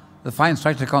alpha, the fine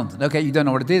structure constant. Okay, you don't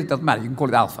know what it is, doesn't matter, you can call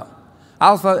it alpha.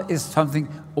 Alpha is something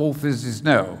all physicists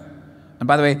know. And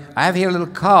by the way, I have here a little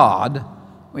card,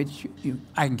 which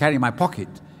I can carry in my pocket,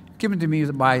 given to me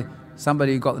by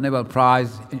somebody who got the Nobel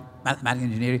Prize in mathematical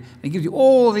engineering. And it gives you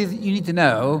all these you need to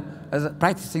know as a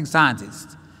practicing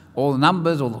scientist. All the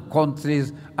numbers, all the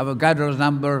quantities, Avogadro's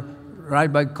number,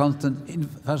 Rydberg constant,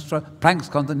 Planck's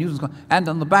constant, Newton's constant. And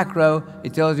on the back row,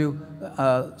 it tells you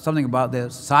something about their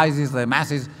sizes, their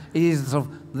masses. It is sort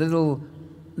of little,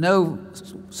 no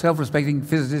self-respecting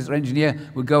physicist or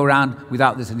engineer would go around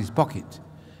without this in his pocket.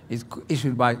 It's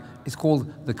issued by, it's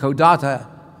called the Codata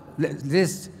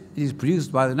list. It is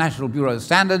produced by the National Bureau of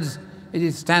Standards. It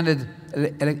is standard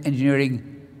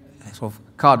engineering sort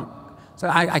of card. So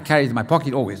I carry it in my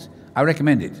pocket always. I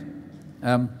recommend it.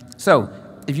 So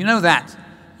if you know that,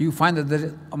 you find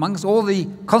that amongst all the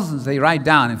constants they write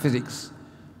down in physics,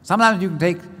 sometimes you can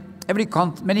take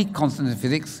many constants in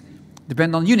physics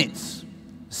depend on units.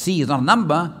 C is not a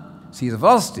number, C is a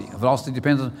velocity. A velocity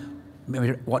depends on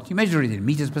what you measure it in,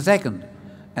 meters per second.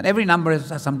 And every number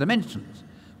has some dimensions.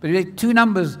 But if you take two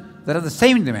numbers that have the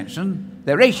same dimension,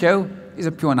 their ratio is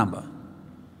a pure number.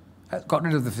 That's got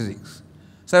rid of the physics.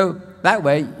 So that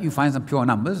way you find some pure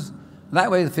numbers. That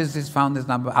way the physicists found this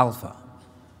number alpha.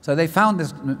 So they found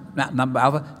this number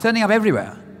alpha turning up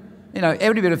everywhere. You know,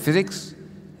 every bit of physics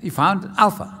you found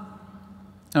alpha.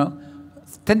 You know,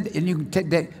 and you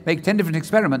can make 10 different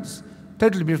experiments,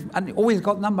 totally different, and you always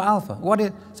got number alpha. What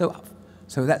is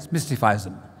so that mystifies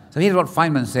them. So here's what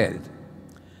Feynman said.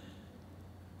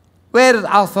 Where does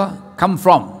alpha come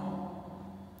from?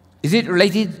 Is it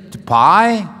related to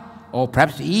pi or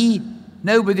perhaps to E?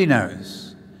 Nobody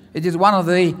knows. It is one of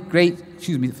the great,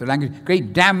 excuse me for language,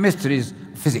 great damn mysteries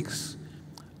of physics.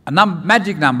 A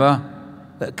magic number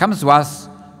that comes to us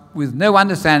with no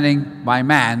understanding by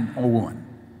man or woman.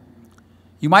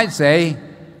 You might say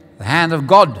the hand of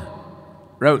God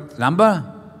wrote the number,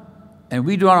 and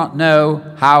we do not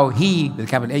know how he, with a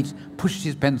capital H, pushed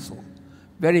his pencil.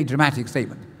 Very dramatic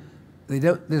statement.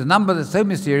 There's a number that's so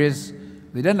mysterious,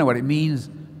 they don't know what it means.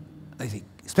 They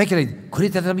speculate, could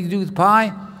it have something to do with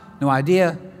pi? No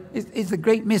idea. It's a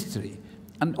great mystery.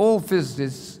 And all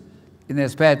physicists, in their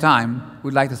spare time,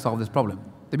 would like to solve this problem.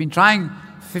 They've been trying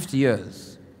for 50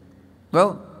 years.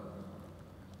 Well,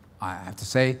 I have to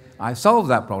say, I solved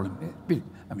that problem.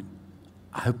 I mean,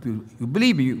 I hope you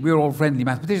believe me. We're all friendly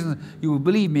mathematicians. You will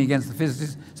believe me against the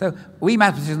physicists. So we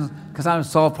mathematicians can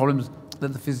sometimes solve problems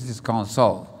that the physicists can't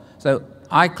solve. So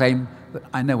I claim that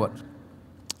I know what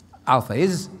alpha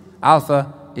is.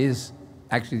 Alpha is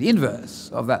actually the inverse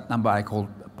of that number I called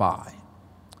pi.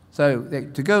 So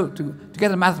to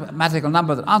get a mathematical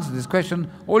number that answers this question,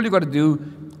 all you've got to do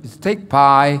is take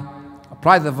pi,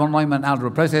 apply the von Neumann algebra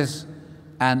process,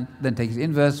 and then take its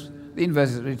inverse. The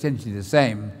inverse is essentially the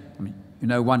same. I mean, you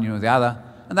know one, you know the other,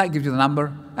 and that gives you the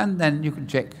number, and then you can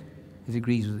check if it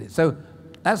agrees with it. So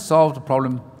that's solved a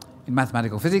problem in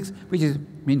mathematical physics, which has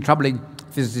been troubling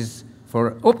physicists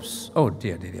for, oops, oh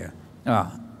dear, dear,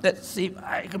 dear. Let's see if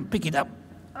I can pick it up.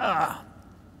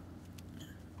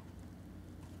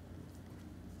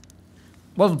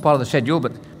 Wasn't part of the schedule,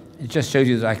 but it just shows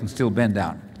you that I can still bend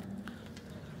down.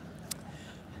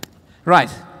 Right,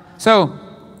 so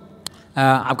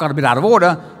I've got a bit out of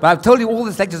order, but I've told you all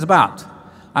this lecture is about.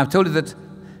 I've told you that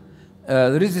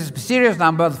there is this mysterious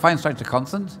number, the fine structure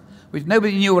constant, which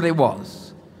nobody knew what it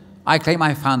was. I claim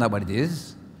I found out what it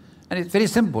is, and it's very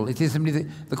simple. It is simply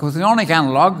the cosmonic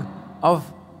analog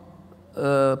of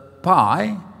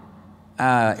pi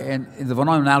in the von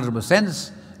Neumann algebra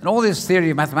sense, and all this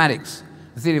theory of mathematics,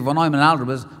 the theory of von Neumann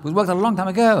algebras, was worked out a long time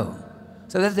ago.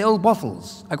 So that's the old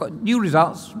bottles. I've got new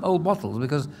results from old bottles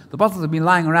because the bottles have been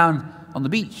lying around on the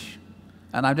beach.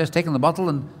 And I've just taken the bottle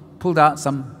and pulled out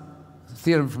some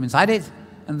theorem from inside it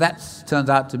and that turns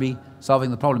out to be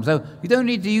solving the problem. So you don't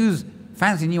need to use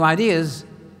fancy new ideas,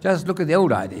 just look at the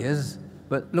old ideas,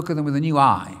 but look at them with a new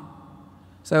eye.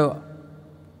 So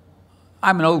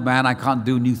I'm an old man, I can't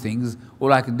do new things.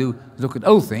 All I can do is look at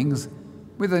old things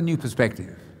with a new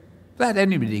perspective. That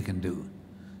anybody can do.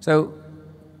 So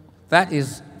that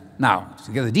is, now,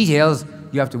 to get the details,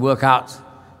 you have to work out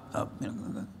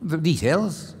the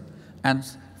details, and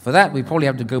for that we probably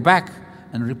have to go back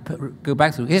and go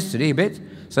back through history a bit.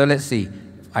 So let's see,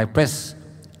 I press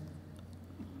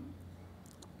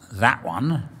that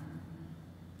one.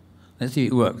 Let's see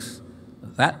if it works.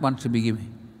 That one should be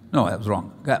given. No, that was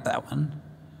wrong. Got that one.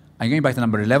 I'm going back to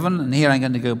number 11, and here I'm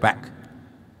going to go back.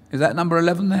 Is that number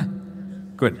 11 there?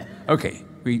 Good. Okay,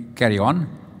 we carry on.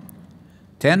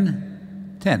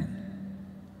 10, 10.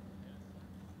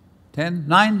 10,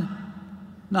 9,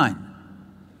 9.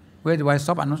 Where do I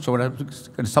stop? I'm not sure. I'm going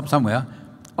to stop somewhere.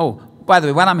 Oh, by the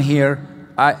way, when I'm here,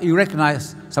 you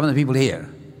recognize some of the people here.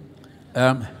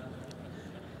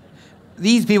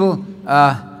 These people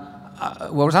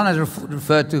were sometimes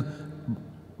referred to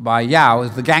by Yao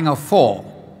as the Gang of Four.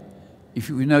 If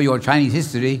you know your Chinese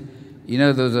history, you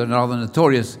know those are rather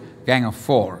notorious Gang of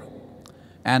Four.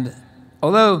 And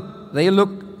although they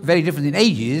look very different in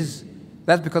ages,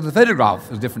 that's because the photograph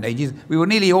was different ages. We were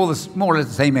nearly all more or less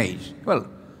the same age. Well,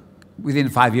 within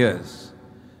 5 years.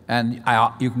 And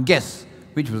you can guess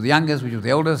which was the youngest, which was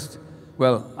the oldest.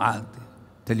 Well, I'll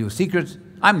tell you a secret.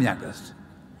 I'm the youngest.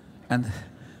 And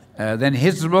then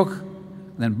Hislop,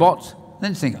 then Bott,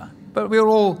 then Singer. But we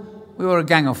were a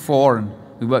gang of four, and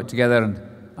we worked together, and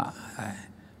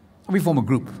we form a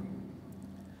group.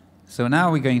 So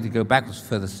now we're going to go backwards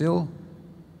further still.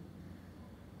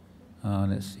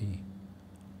 Let's see.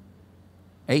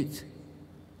 8.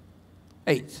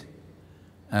 8.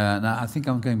 Now I think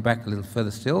I'm going back a little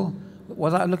further still. What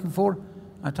was I looking for?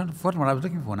 I've forgotten what I was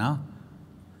looking for now.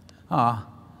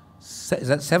 Is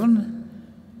that 7?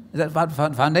 Is that about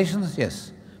foundations?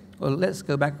 Yes. Well, let's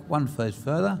go back one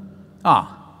further.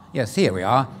 Yes, here we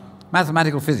are.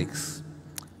 Mathematical physics.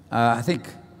 I think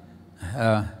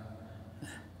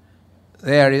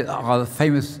there are the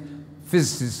famous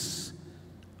physicists,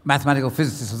 mathematical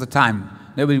physicists of the time.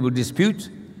 Nobody will dispute.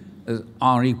 There's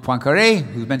Henri Poincaré,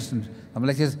 who's mentioned in some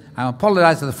lectures. I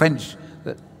apologize to the French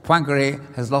that Poincaré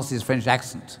has lost his French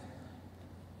accent.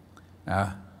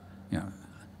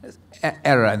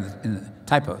 Error in the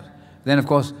typo. Then, of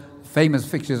course, famous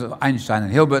pictures of Einstein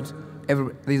and Hilbert.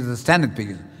 These are the standard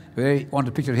pictures. If you want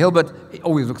a picture of Hilbert, it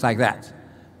always looks like that.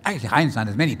 Actually, Einstein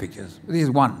has many pictures, but this is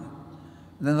one.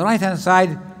 And then on the right-hand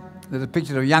side, there's a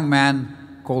picture of a young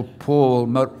man called Paul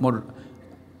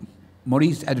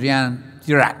Maurice Adrien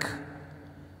Dirac.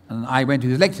 And I went to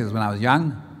his lectures when I was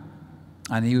young,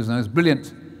 and he was the most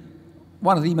brilliant,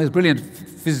 one of the most brilliant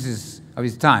physicists of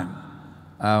his time.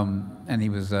 And he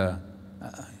was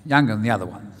younger than the other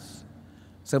ones.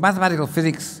 So mathematical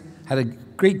physics had a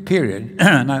great period.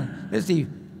 Now, let's see.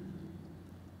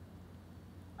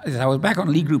 I was back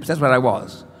on Lie groups, that's where I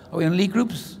was. Are we in Lie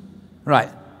groups? Right.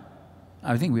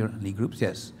 I think we were in Lie groups,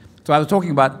 yes. So I was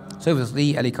talking about Sophus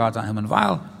Lie, Elie Carter, Hermann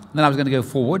Weyl, and then I was going to go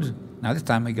forward. Now this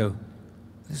time we go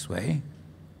this way.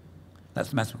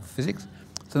 That's mathematical physics.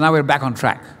 So now we're back on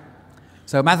track.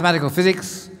 So mathematical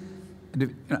physics,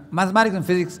 mathematics and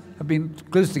physics have been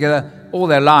close together all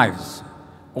their lives,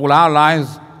 all our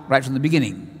lives, right from the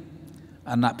beginning.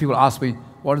 And people ask me,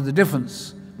 what is the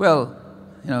difference? Well,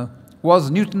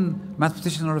 was Newton a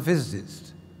mathematician or a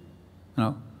physicist?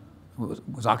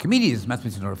 Was Archimedes a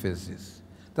mathematician or a physicist?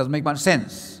 Doesn't make much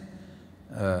sense.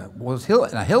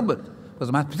 Hilbert was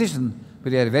a mathematician,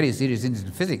 but he had a very serious interest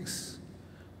in physics.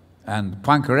 And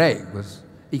Poincaré was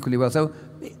equally well. So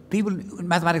people in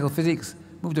mathematical physics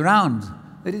moved around.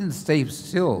 They didn't stay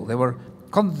still. They were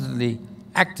constantly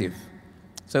active.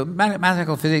 So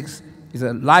mathematical physics is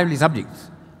a lively subject.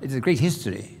 It's a great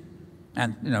history.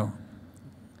 And,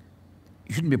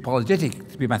 you shouldn't be apologetic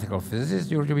to be a mathematical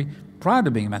physicist. You should be proud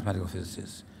of being a mathematical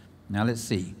physicist. Now, let's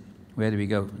see. Where do we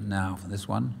go now for this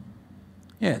one?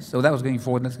 Yes, so that was going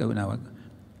forward. Let's go now.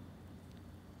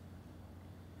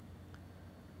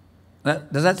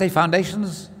 Does that say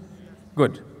foundations?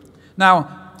 Good.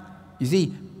 Now, you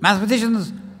see,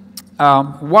 mathematicians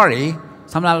worry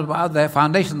sometimes about their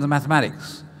foundations of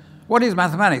mathematics. What is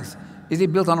mathematics? Is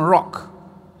it built on a rock?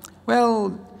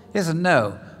 Well, yes and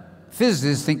no.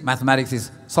 Physicists think mathematics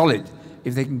is solid.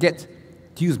 If they can get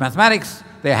to use mathematics,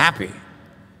 they're happy.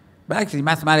 But actually,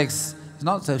 mathematics is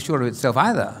not so sure of itself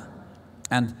either.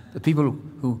 And the people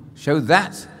who showed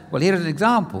that, well, here is an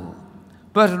example.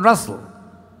 Bertrand Russell,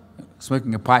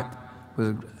 smoking a pipe, was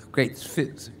a great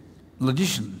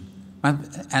logician.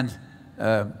 And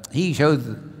he showed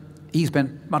that he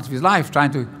spent much of his life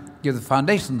trying to give the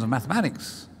foundations of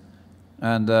mathematics.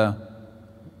 And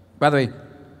by the way,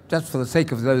 just for the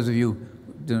sake of those of you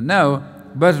who don't know,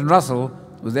 Bertrand Russell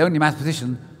was the only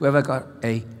mathematician who ever got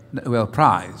a Nobel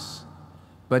Prize.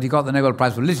 But he got the Nobel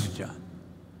Prize for literature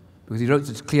because he wrote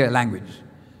such clear language.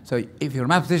 So if you're a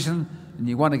mathematician and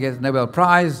you want to get a Nobel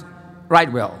Prize,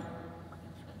 write well.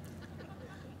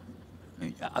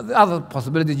 The other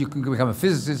possibilities, you can become a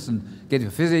physicist and get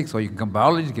into physics, or you can become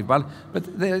biology, get biology.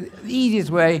 But the easiest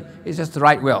way is just to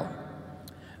write well.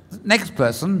 The next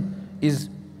person is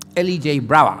L.E.J.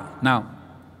 Brouwer. Now,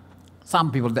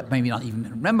 some people that maybe not even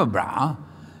remember Brouwer,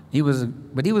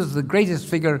 but he was the greatest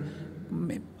figure,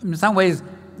 in some ways,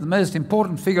 the most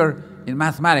important figure in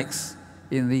mathematics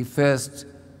in the first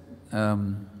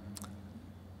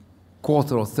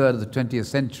quarter or third of the 20th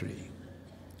century.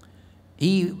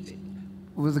 He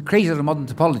was the creator of modern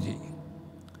topology.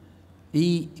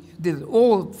 He did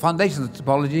all foundations of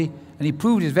topology, and he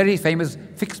proved his very famous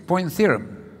fixed-point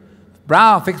theorem.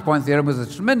 Brouwer fixed-point theorem was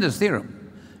a tremendous theorem.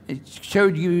 It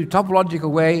showed you a topological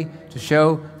way to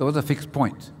show there was a fixed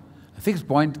point. A fixed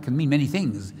point can mean many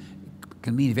things. It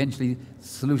can mean eventually the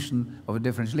solution of a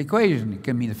differential equation. It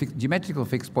can mean a geometrical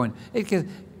fixed point.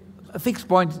 A fixed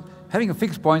point, having a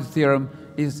fixed point theorem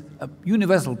is a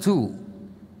universal tool.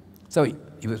 So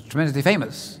he was tremendously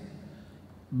famous.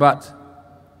 But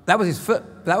that was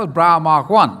Brouwer Mark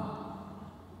I.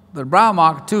 But Brouwer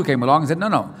Mark II came along and said,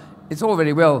 no, it's all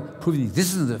very well proving the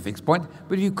existence of a fixed point,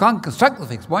 but if you can't construct the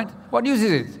fixed point, what use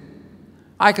is it?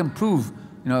 I can prove,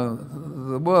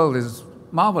 the world is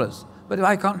marvelous, but if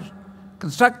I can't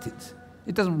construct it,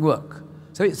 it doesn't work.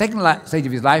 So at the second stage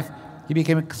of his life, he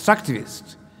became a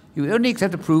constructivist. He would only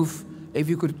accept a proof if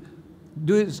you could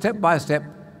do it step by step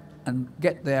and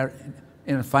get there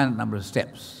in a finite number of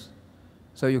steps.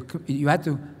 So you had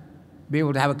to be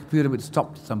able to have a computer which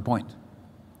stopped at some point.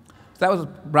 So that was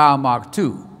Brouwer Mark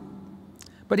II.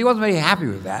 But he wasn't very happy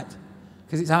with that,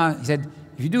 because he said,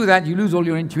 if you do that, you lose all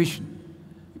your intuition.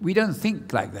 We don't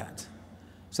think like that.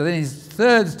 So then in his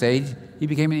third stage, he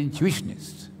became an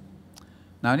intuitionist.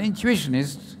 Now, an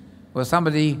intuitionist was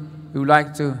somebody who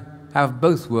liked to have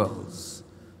both worlds.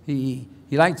 He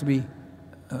liked to be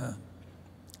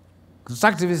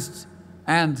constructivist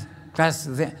and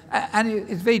classicist, and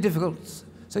it's very difficult.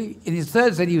 So in his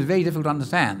third stage, he was very difficult to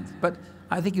understand, but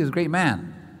I think he was a great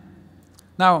man.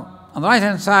 Now, on the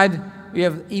right-hand side, we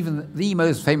have even the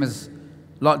most famous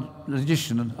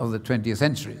logician of the 20th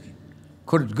century,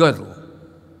 Kurt Gödel.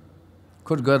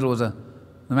 Kurt Gödel was the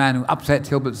man who upset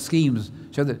Hilbert's schemes,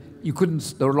 showed that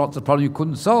there were lots of problems you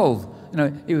couldn't solve.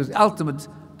 It was ultimate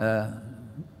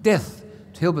death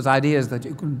to Hilbert's ideas that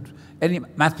any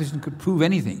mathematician could prove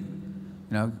anything.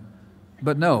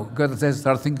 But no, Gödel says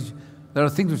there are things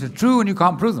which are true and you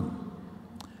can't prove them.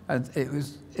 And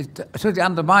it totally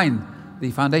undermined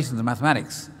the foundations of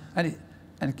mathematics.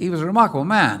 And he was a remarkable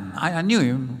man. I knew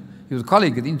him. He was a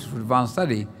colleague at the Institute of Advanced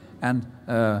Study, and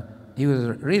he was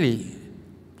a really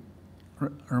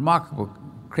remarkable,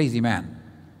 crazy man.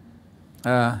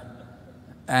 Well,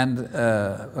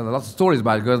 there are lots of stories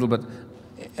about Gödel, but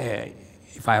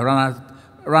if I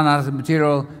run out of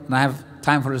material and I have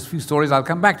time for a few stories, I'll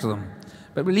come back to them.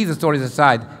 But we'll leave the stories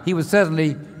aside. He was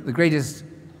certainly the greatest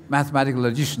mathematical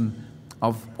logician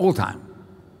of all time.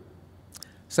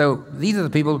 So these are the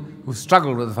people who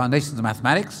struggled with the foundations of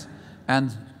mathematics,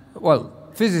 and, well,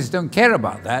 physicists don't care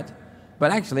about that,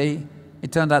 but actually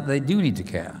it turned out they do need to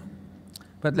care.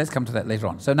 But let's come to that later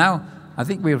on. So now I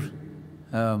think we've,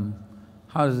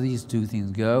 how do these two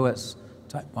things go? That's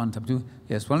type 1, type 2.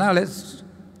 Yes, well now let's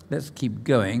keep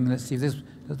going. Let's see if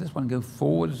does this one go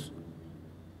forwards?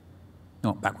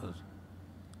 No, backwards.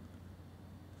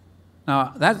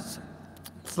 Now that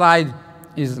slide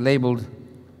is labeled,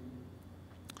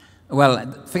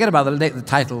 well, forget about the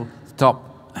title, the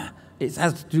top. It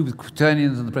has to do with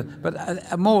quaternions and but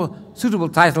a more suitable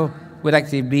title would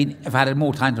actually have been, if I had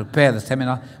more time to prepare the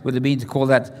seminar, would have been to call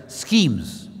that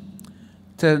schemes.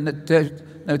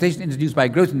 Notation introduced by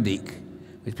Grothendieck,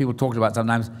 which people talked about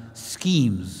sometimes,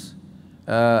 schemes.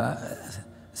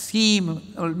 Scheme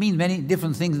means many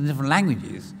different things in different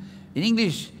languages. In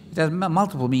English, it has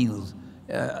multiple meanings.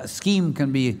 A scheme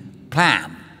can be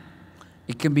plan.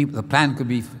 The plan could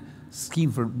be a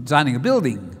scheme for designing a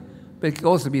building, but it could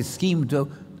also be a scheme to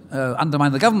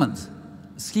undermine the government.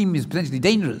 A scheme is potentially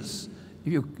dangerous.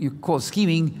 If you call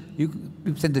scheming,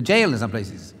 you're sent to jail in some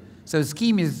places. So a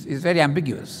scheme is very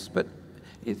ambiguous, but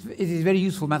it is very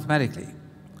useful mathematically.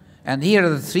 And here are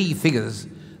the three figures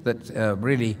that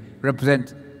really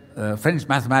represent French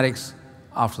mathematics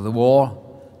after the war,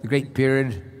 the great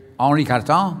period: Henri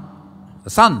Cartan, the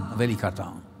son of Élie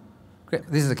Cartan.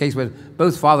 This is a case where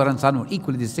both father and son were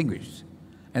equally distinguished.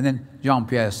 And then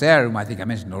Jean-Pierre Serre, whom I think I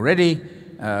mentioned already,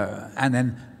 and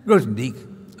then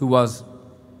Grothendieck, who was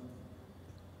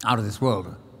out of this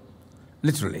world,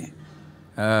 literally.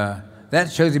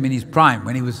 That shows him in his prime,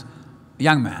 when he was a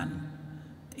young man.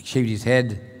 He shaved his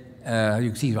head. You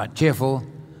can see he's quite cheerful.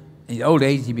 In his old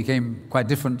age, he became quite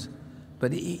different.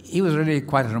 But he was really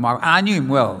quite a remarkable. And I knew him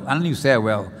well. I knew Serre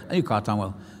well. I knew Cartan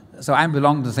well. So I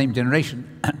belonged to the same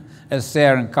generation as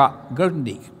Serre and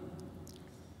Grothendieck.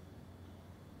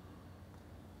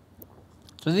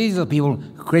 So these are the people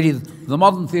who created the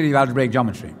modern theory of algebraic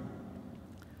geometry.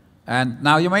 And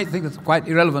now you might think that's quite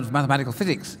irrelevant for mathematical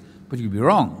physics, but you'd be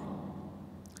wrong.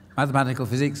 Mathematical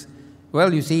physics,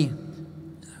 well, you see,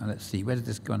 let's see, where did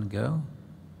this one go?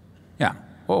 Yeah,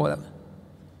 oh, that's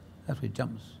where it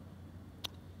jumps.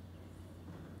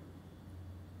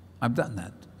 I've done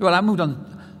that. Well, I moved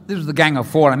on. This was the gang of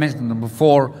four. I mentioned them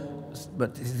before,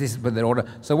 but this is with their order.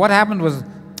 So what happened was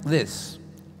this.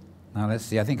 Now let's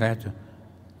see. I think I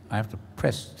have to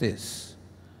press this.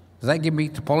 Does that give me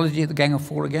topology of the gang of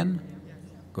four again?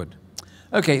 Good.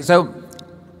 Okay. So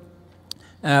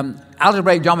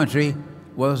algebraic geometry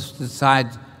was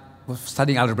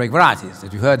studying algebraic varieties.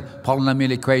 As you heard,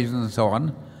 polynomial equations and so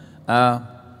on.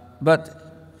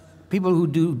 But people who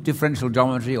do differential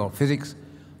geometry or physics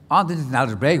aren't interested in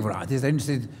algebraic varieties, they're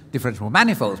interested in differentiable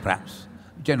manifolds, perhaps.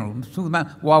 General smooth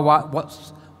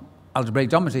what's algebraic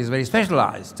geometry is very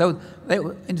specialized. So they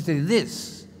were interested in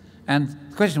this. And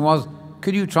the question was,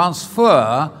 could you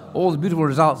transfer all the beautiful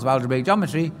results of algebraic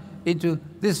geometry into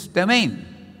this domain?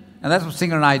 And that's what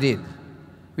Singer and I did.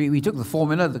 We took the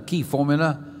formula, the key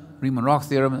formula, Riemann-Roch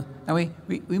theorem, and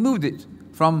we moved it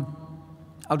from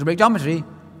algebraic geometry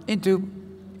into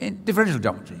differential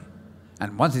geometry.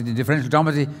 And once it's in differential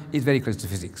geometry, it's very close to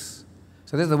physics.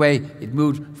 So this is the way it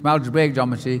moved from algebraic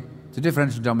geometry to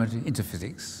differential geometry into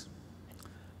physics.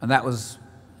 And that was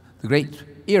the great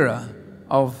era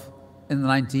in the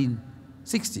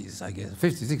 1960s, I guess.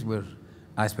 56 was,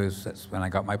 I suppose, that's when I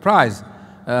got my prize.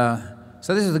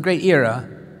 So this is the great era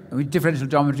in which differential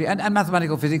geometry and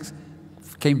mathematical physics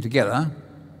came together.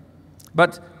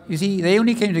 But you see, they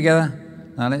only came together.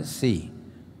 Now let's see.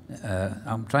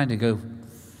 I'm trying to go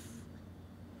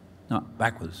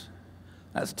backwards.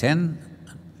 That's 10.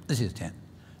 This is 10.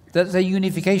 That's a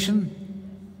unification?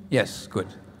 Yes, good.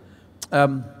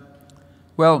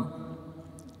 Well,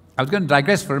 I was going to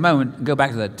digress for a moment and go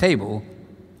back to that table,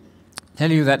 tell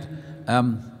you that,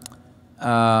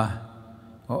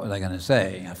 what was I going to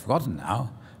say? I've forgotten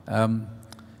now. You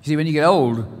see, when you get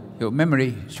old, your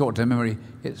memory, short-term memory,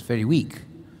 gets very weak.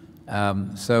 I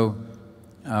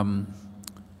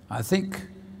think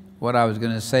what I was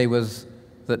going to say was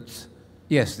that,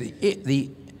 yes,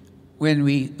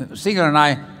 when Singer and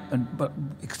I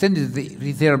extended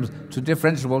the theorems to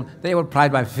differentiable, they were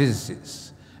applied by physicists.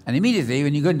 And immediately,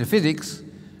 when you go into physics,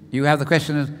 you have the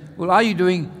question of, well, are you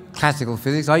doing classical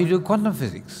physics? Are you doing quantum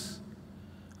physics?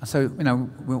 And so,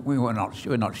 we're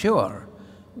not sure.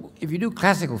 If you do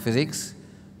classical physics,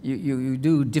 you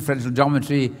do differential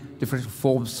geometry, differential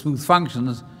forms, smooth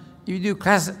functions. If you do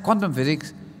quantum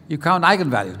physics, you count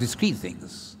eigenvalues, discrete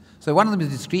things. So one of them is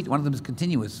discrete, one of them is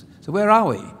continuous. So where are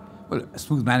we? Well, a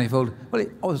smooth manifold. Well,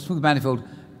 a smooth manifold,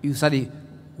 you study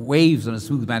waves on a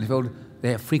smooth manifold. They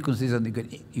have frequencies, and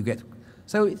you get.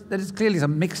 So there is clearly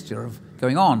some mixture of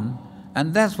going on,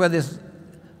 and that's where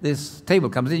this table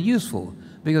comes in useful.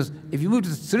 Because if you move to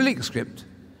the Cyrillic script,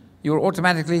 you're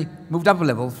automatically moved up a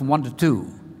level from 1 to 2.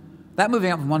 That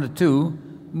moving up from 1 to 2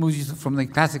 moves you from the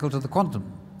classical to the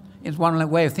quantum. It's one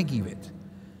way of thinking of it.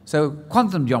 So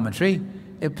quantum geometry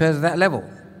appears at that level.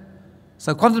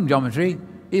 So quantum geometry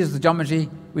is the geometry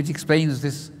which explains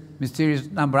this mysterious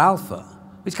number alpha,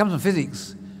 which comes from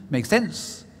physics. Makes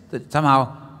sense that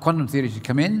somehow quantum theory should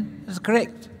come in. That's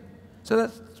correct. So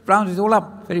that rounds it all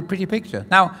up. Very pretty picture.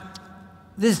 Now,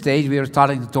 this stage we are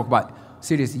starting to talk about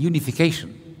serious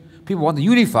unification. People want to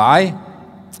unify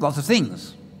lots of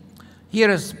things.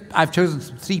 Here I've chosen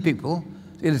 3 people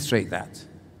to illustrate that.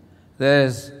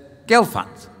 There's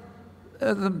Gelfand,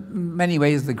 in many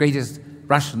ways the greatest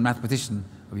Russian mathematician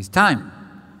of his time,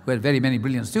 who had very many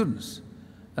brilliant students.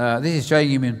 This is showing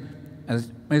him, as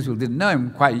most people didn't know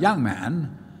him, quite a young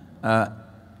man.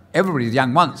 Everybody's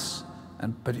young once,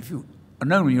 but if you are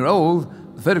known when you're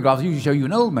old, the photographs usually show you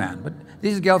an old man. But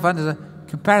this is Gelfand as a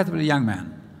comparatively young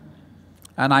man.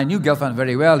 And I knew Gelfand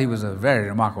very well. He was a very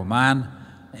remarkable man,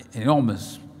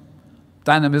 enormous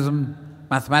dynamism,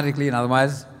 mathematically and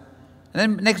otherwise.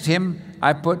 And then next to him,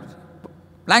 I put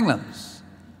Langlands.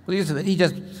 Well, you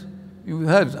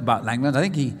heard about Langlands. I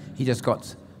think he just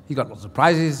got He got lots of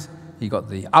prizes. He got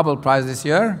the Abel Prize this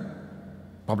year.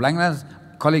 Bob Langlands,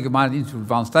 a colleague of mine at the Institute of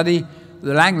Advanced Study.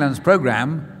 The Langlands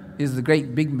program is the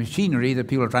great big machinery that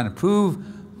people are trying to prove.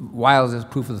 Weil's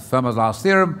proof of the Fermat's last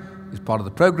theorem is part of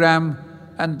the program.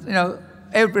 And, you know,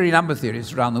 every number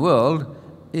theorist around the world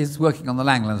is working on the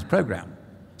Langlands program.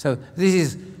 So this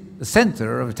is the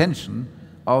center of attention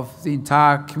of the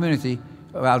entire community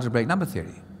of algebraic number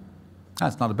theory.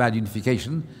 That's not a bad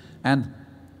unification. And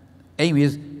aim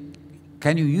is,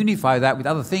 can you unify that with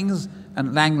other things? And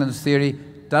Langlands theory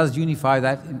does unify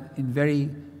that in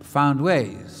very profound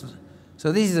ways.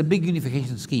 So this is a big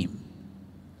unification scheme.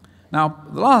 Now,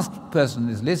 the last person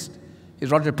in this list is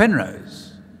Roger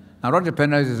Penrose. Now, Roger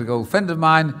Penrose is a good friend of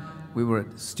mine. We were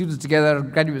students together,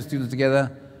 graduate students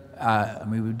together,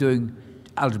 and we were doing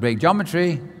algebraic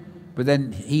geometry. But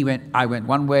then I went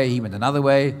one way, he went another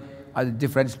way. I did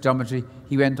differential geometry.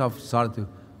 He went off, started to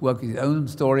work with his own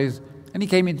stories, and he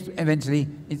came eventually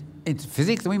into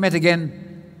physics, and we met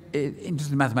again,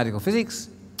 interested in mathematical physics,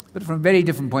 but from very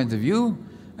different points of view.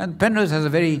 And Penrose has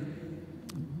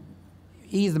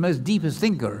he's the most deepest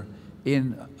thinker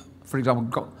in, for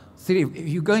example, theory. If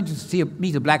you're going to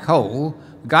meet a black hole,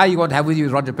 the guy you want to have with you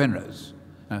is Roger Penrose.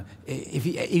 If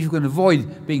you can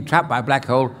avoid being trapped by a black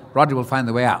hole, Roger will find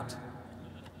the way out.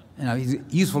 You know, he's a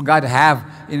useful guy to have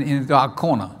in a dark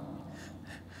corner.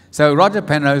 So Roger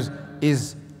Penrose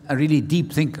is a really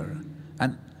deep thinker,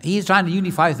 and he's trying to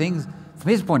unify things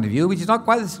from his point of view, which is not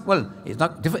quite as, well, it's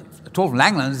not different at all from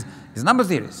Langlands. He's a number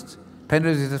theorist.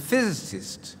 Penrose is a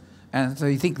physicist, and so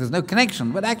you think there's no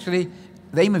connection, but actually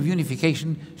the aim of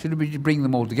unification should be to bring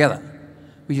them all together.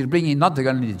 We should bring in not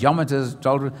only the geometers,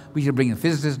 we should bring in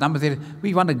physicists, number theorists.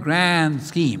 We want a grand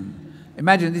scheme.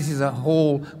 Imagine this is a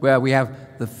hall where we have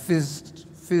the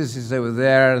physicists over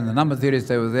there and the number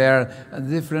theorists over there and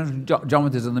the different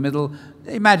geometers in the middle.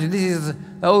 Imagine this is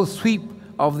the whole sweep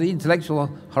of the intellectual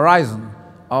horizon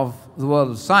of the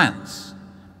world of science.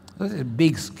 That's a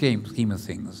big scheme of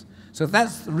things. So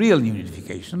that's the real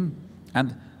unification,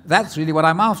 and that's really what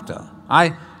I'm after.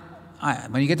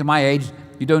 When you get to my age,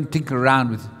 you don't tinker around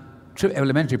with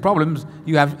elementary problems.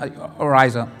 You have your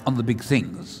eyes on the big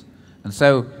things. And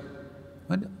so,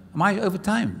 am I over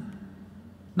time?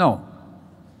 No.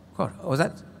 God, was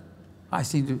that?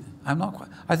 I'm not quite.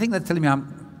 I think that's telling me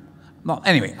I'm not.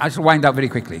 Anyway, I shall wind up very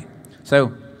quickly.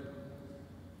 So,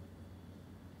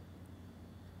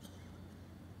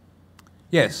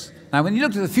 yes. Now, when you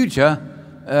look to the future,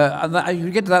 you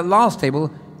get to that last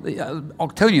table, the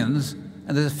octonions,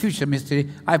 and there's a future mystery.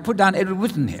 I put down Edward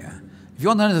Witten here. If you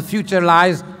want to know where the future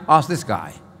lies, ask this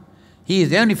guy. He is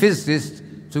the only physicist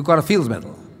who got a Fields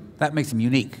Medal. That makes him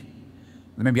unique.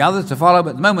 There may be others to follow,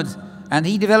 but at the moment, and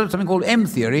he developed something called M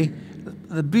theory.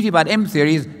 The beauty about M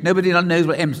theory is nobody knows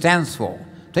what M stands for.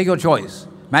 Take your choice.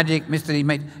 Magic, mystery,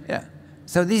 yeah.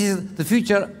 So this is the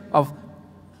future of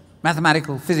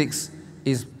mathematical physics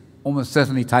is almost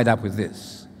certainly tied up with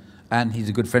this. And he's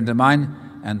a good friend of mine,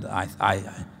 and I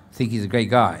think he's a great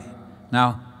guy.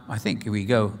 Now, I think here we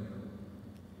go.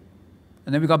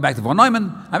 And then we got back to von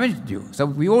Neumann. I mentioned to you. So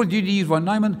we all did use von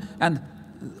Neumann, and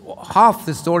half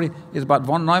the story is about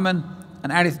von Neumann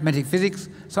and arithmetic physics.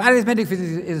 So arithmetic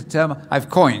physics is a term I've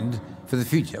coined for the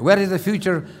future. Where is the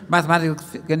future mathematics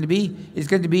going to be? It's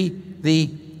going to be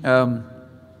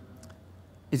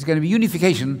it's going to be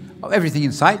unification of everything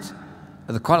in sight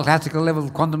at the classical level,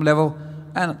 the quantum level,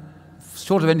 and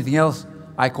short of anything else,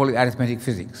 I call it arithmetic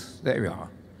physics. There we are.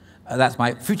 That's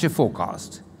my future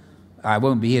forecast. I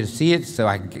won't be here to see it, so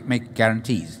I can make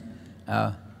guarantees.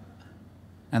 And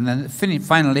then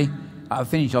finally, I'll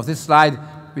finish off this slide,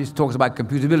 which talks about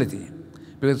computability.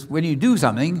 Because when you do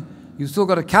something, you've still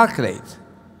got to calculate.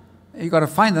 You've got to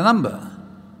find the number.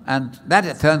 And that,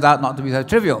 it turns out, not to be so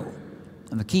trivial.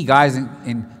 And the key guys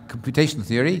in computation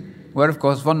theory were, of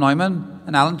course, von Neumann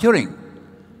and Alan Turing.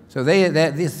 So these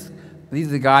are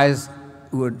the guys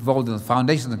who were involved in the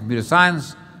foundations of computer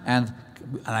science, and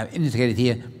I've indicated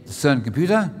here the CERN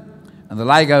computer and the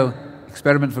LIGO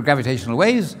experiment for gravitational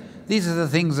waves. These are the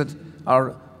things that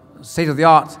are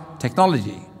state-of-the-art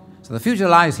technology. So the future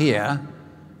lies here,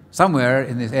 somewhere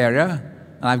in this area,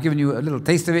 and I've given you a little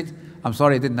taste of it. I'm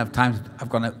sorry I didn't have time.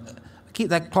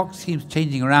 That clock seems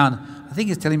changing around. I think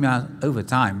it's telling me I'm over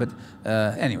time, but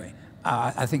anyway,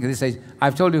 I think at this stage,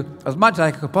 I've told you as much as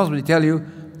I could possibly tell you.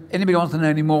 Anybody wants to know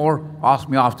any more, ask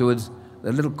me afterwards.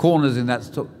 The little corners in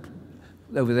that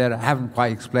over there I haven't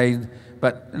quite explained,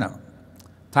 but you know,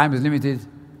 time is limited.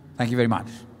 Thank you very much.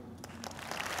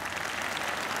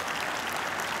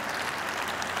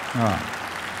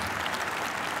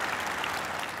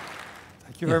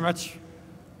 Thank you very much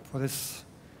for this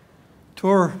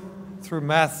tour through through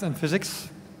math and physics.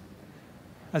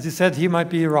 As he said, he might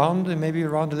be around, and maybe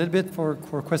around a little bit for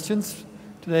questions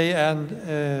today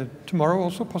and tomorrow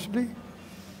also, possibly.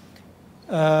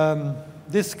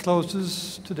 This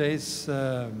closes today's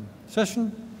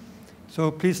session,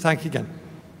 so please thank you again.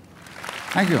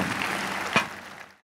 Thank you.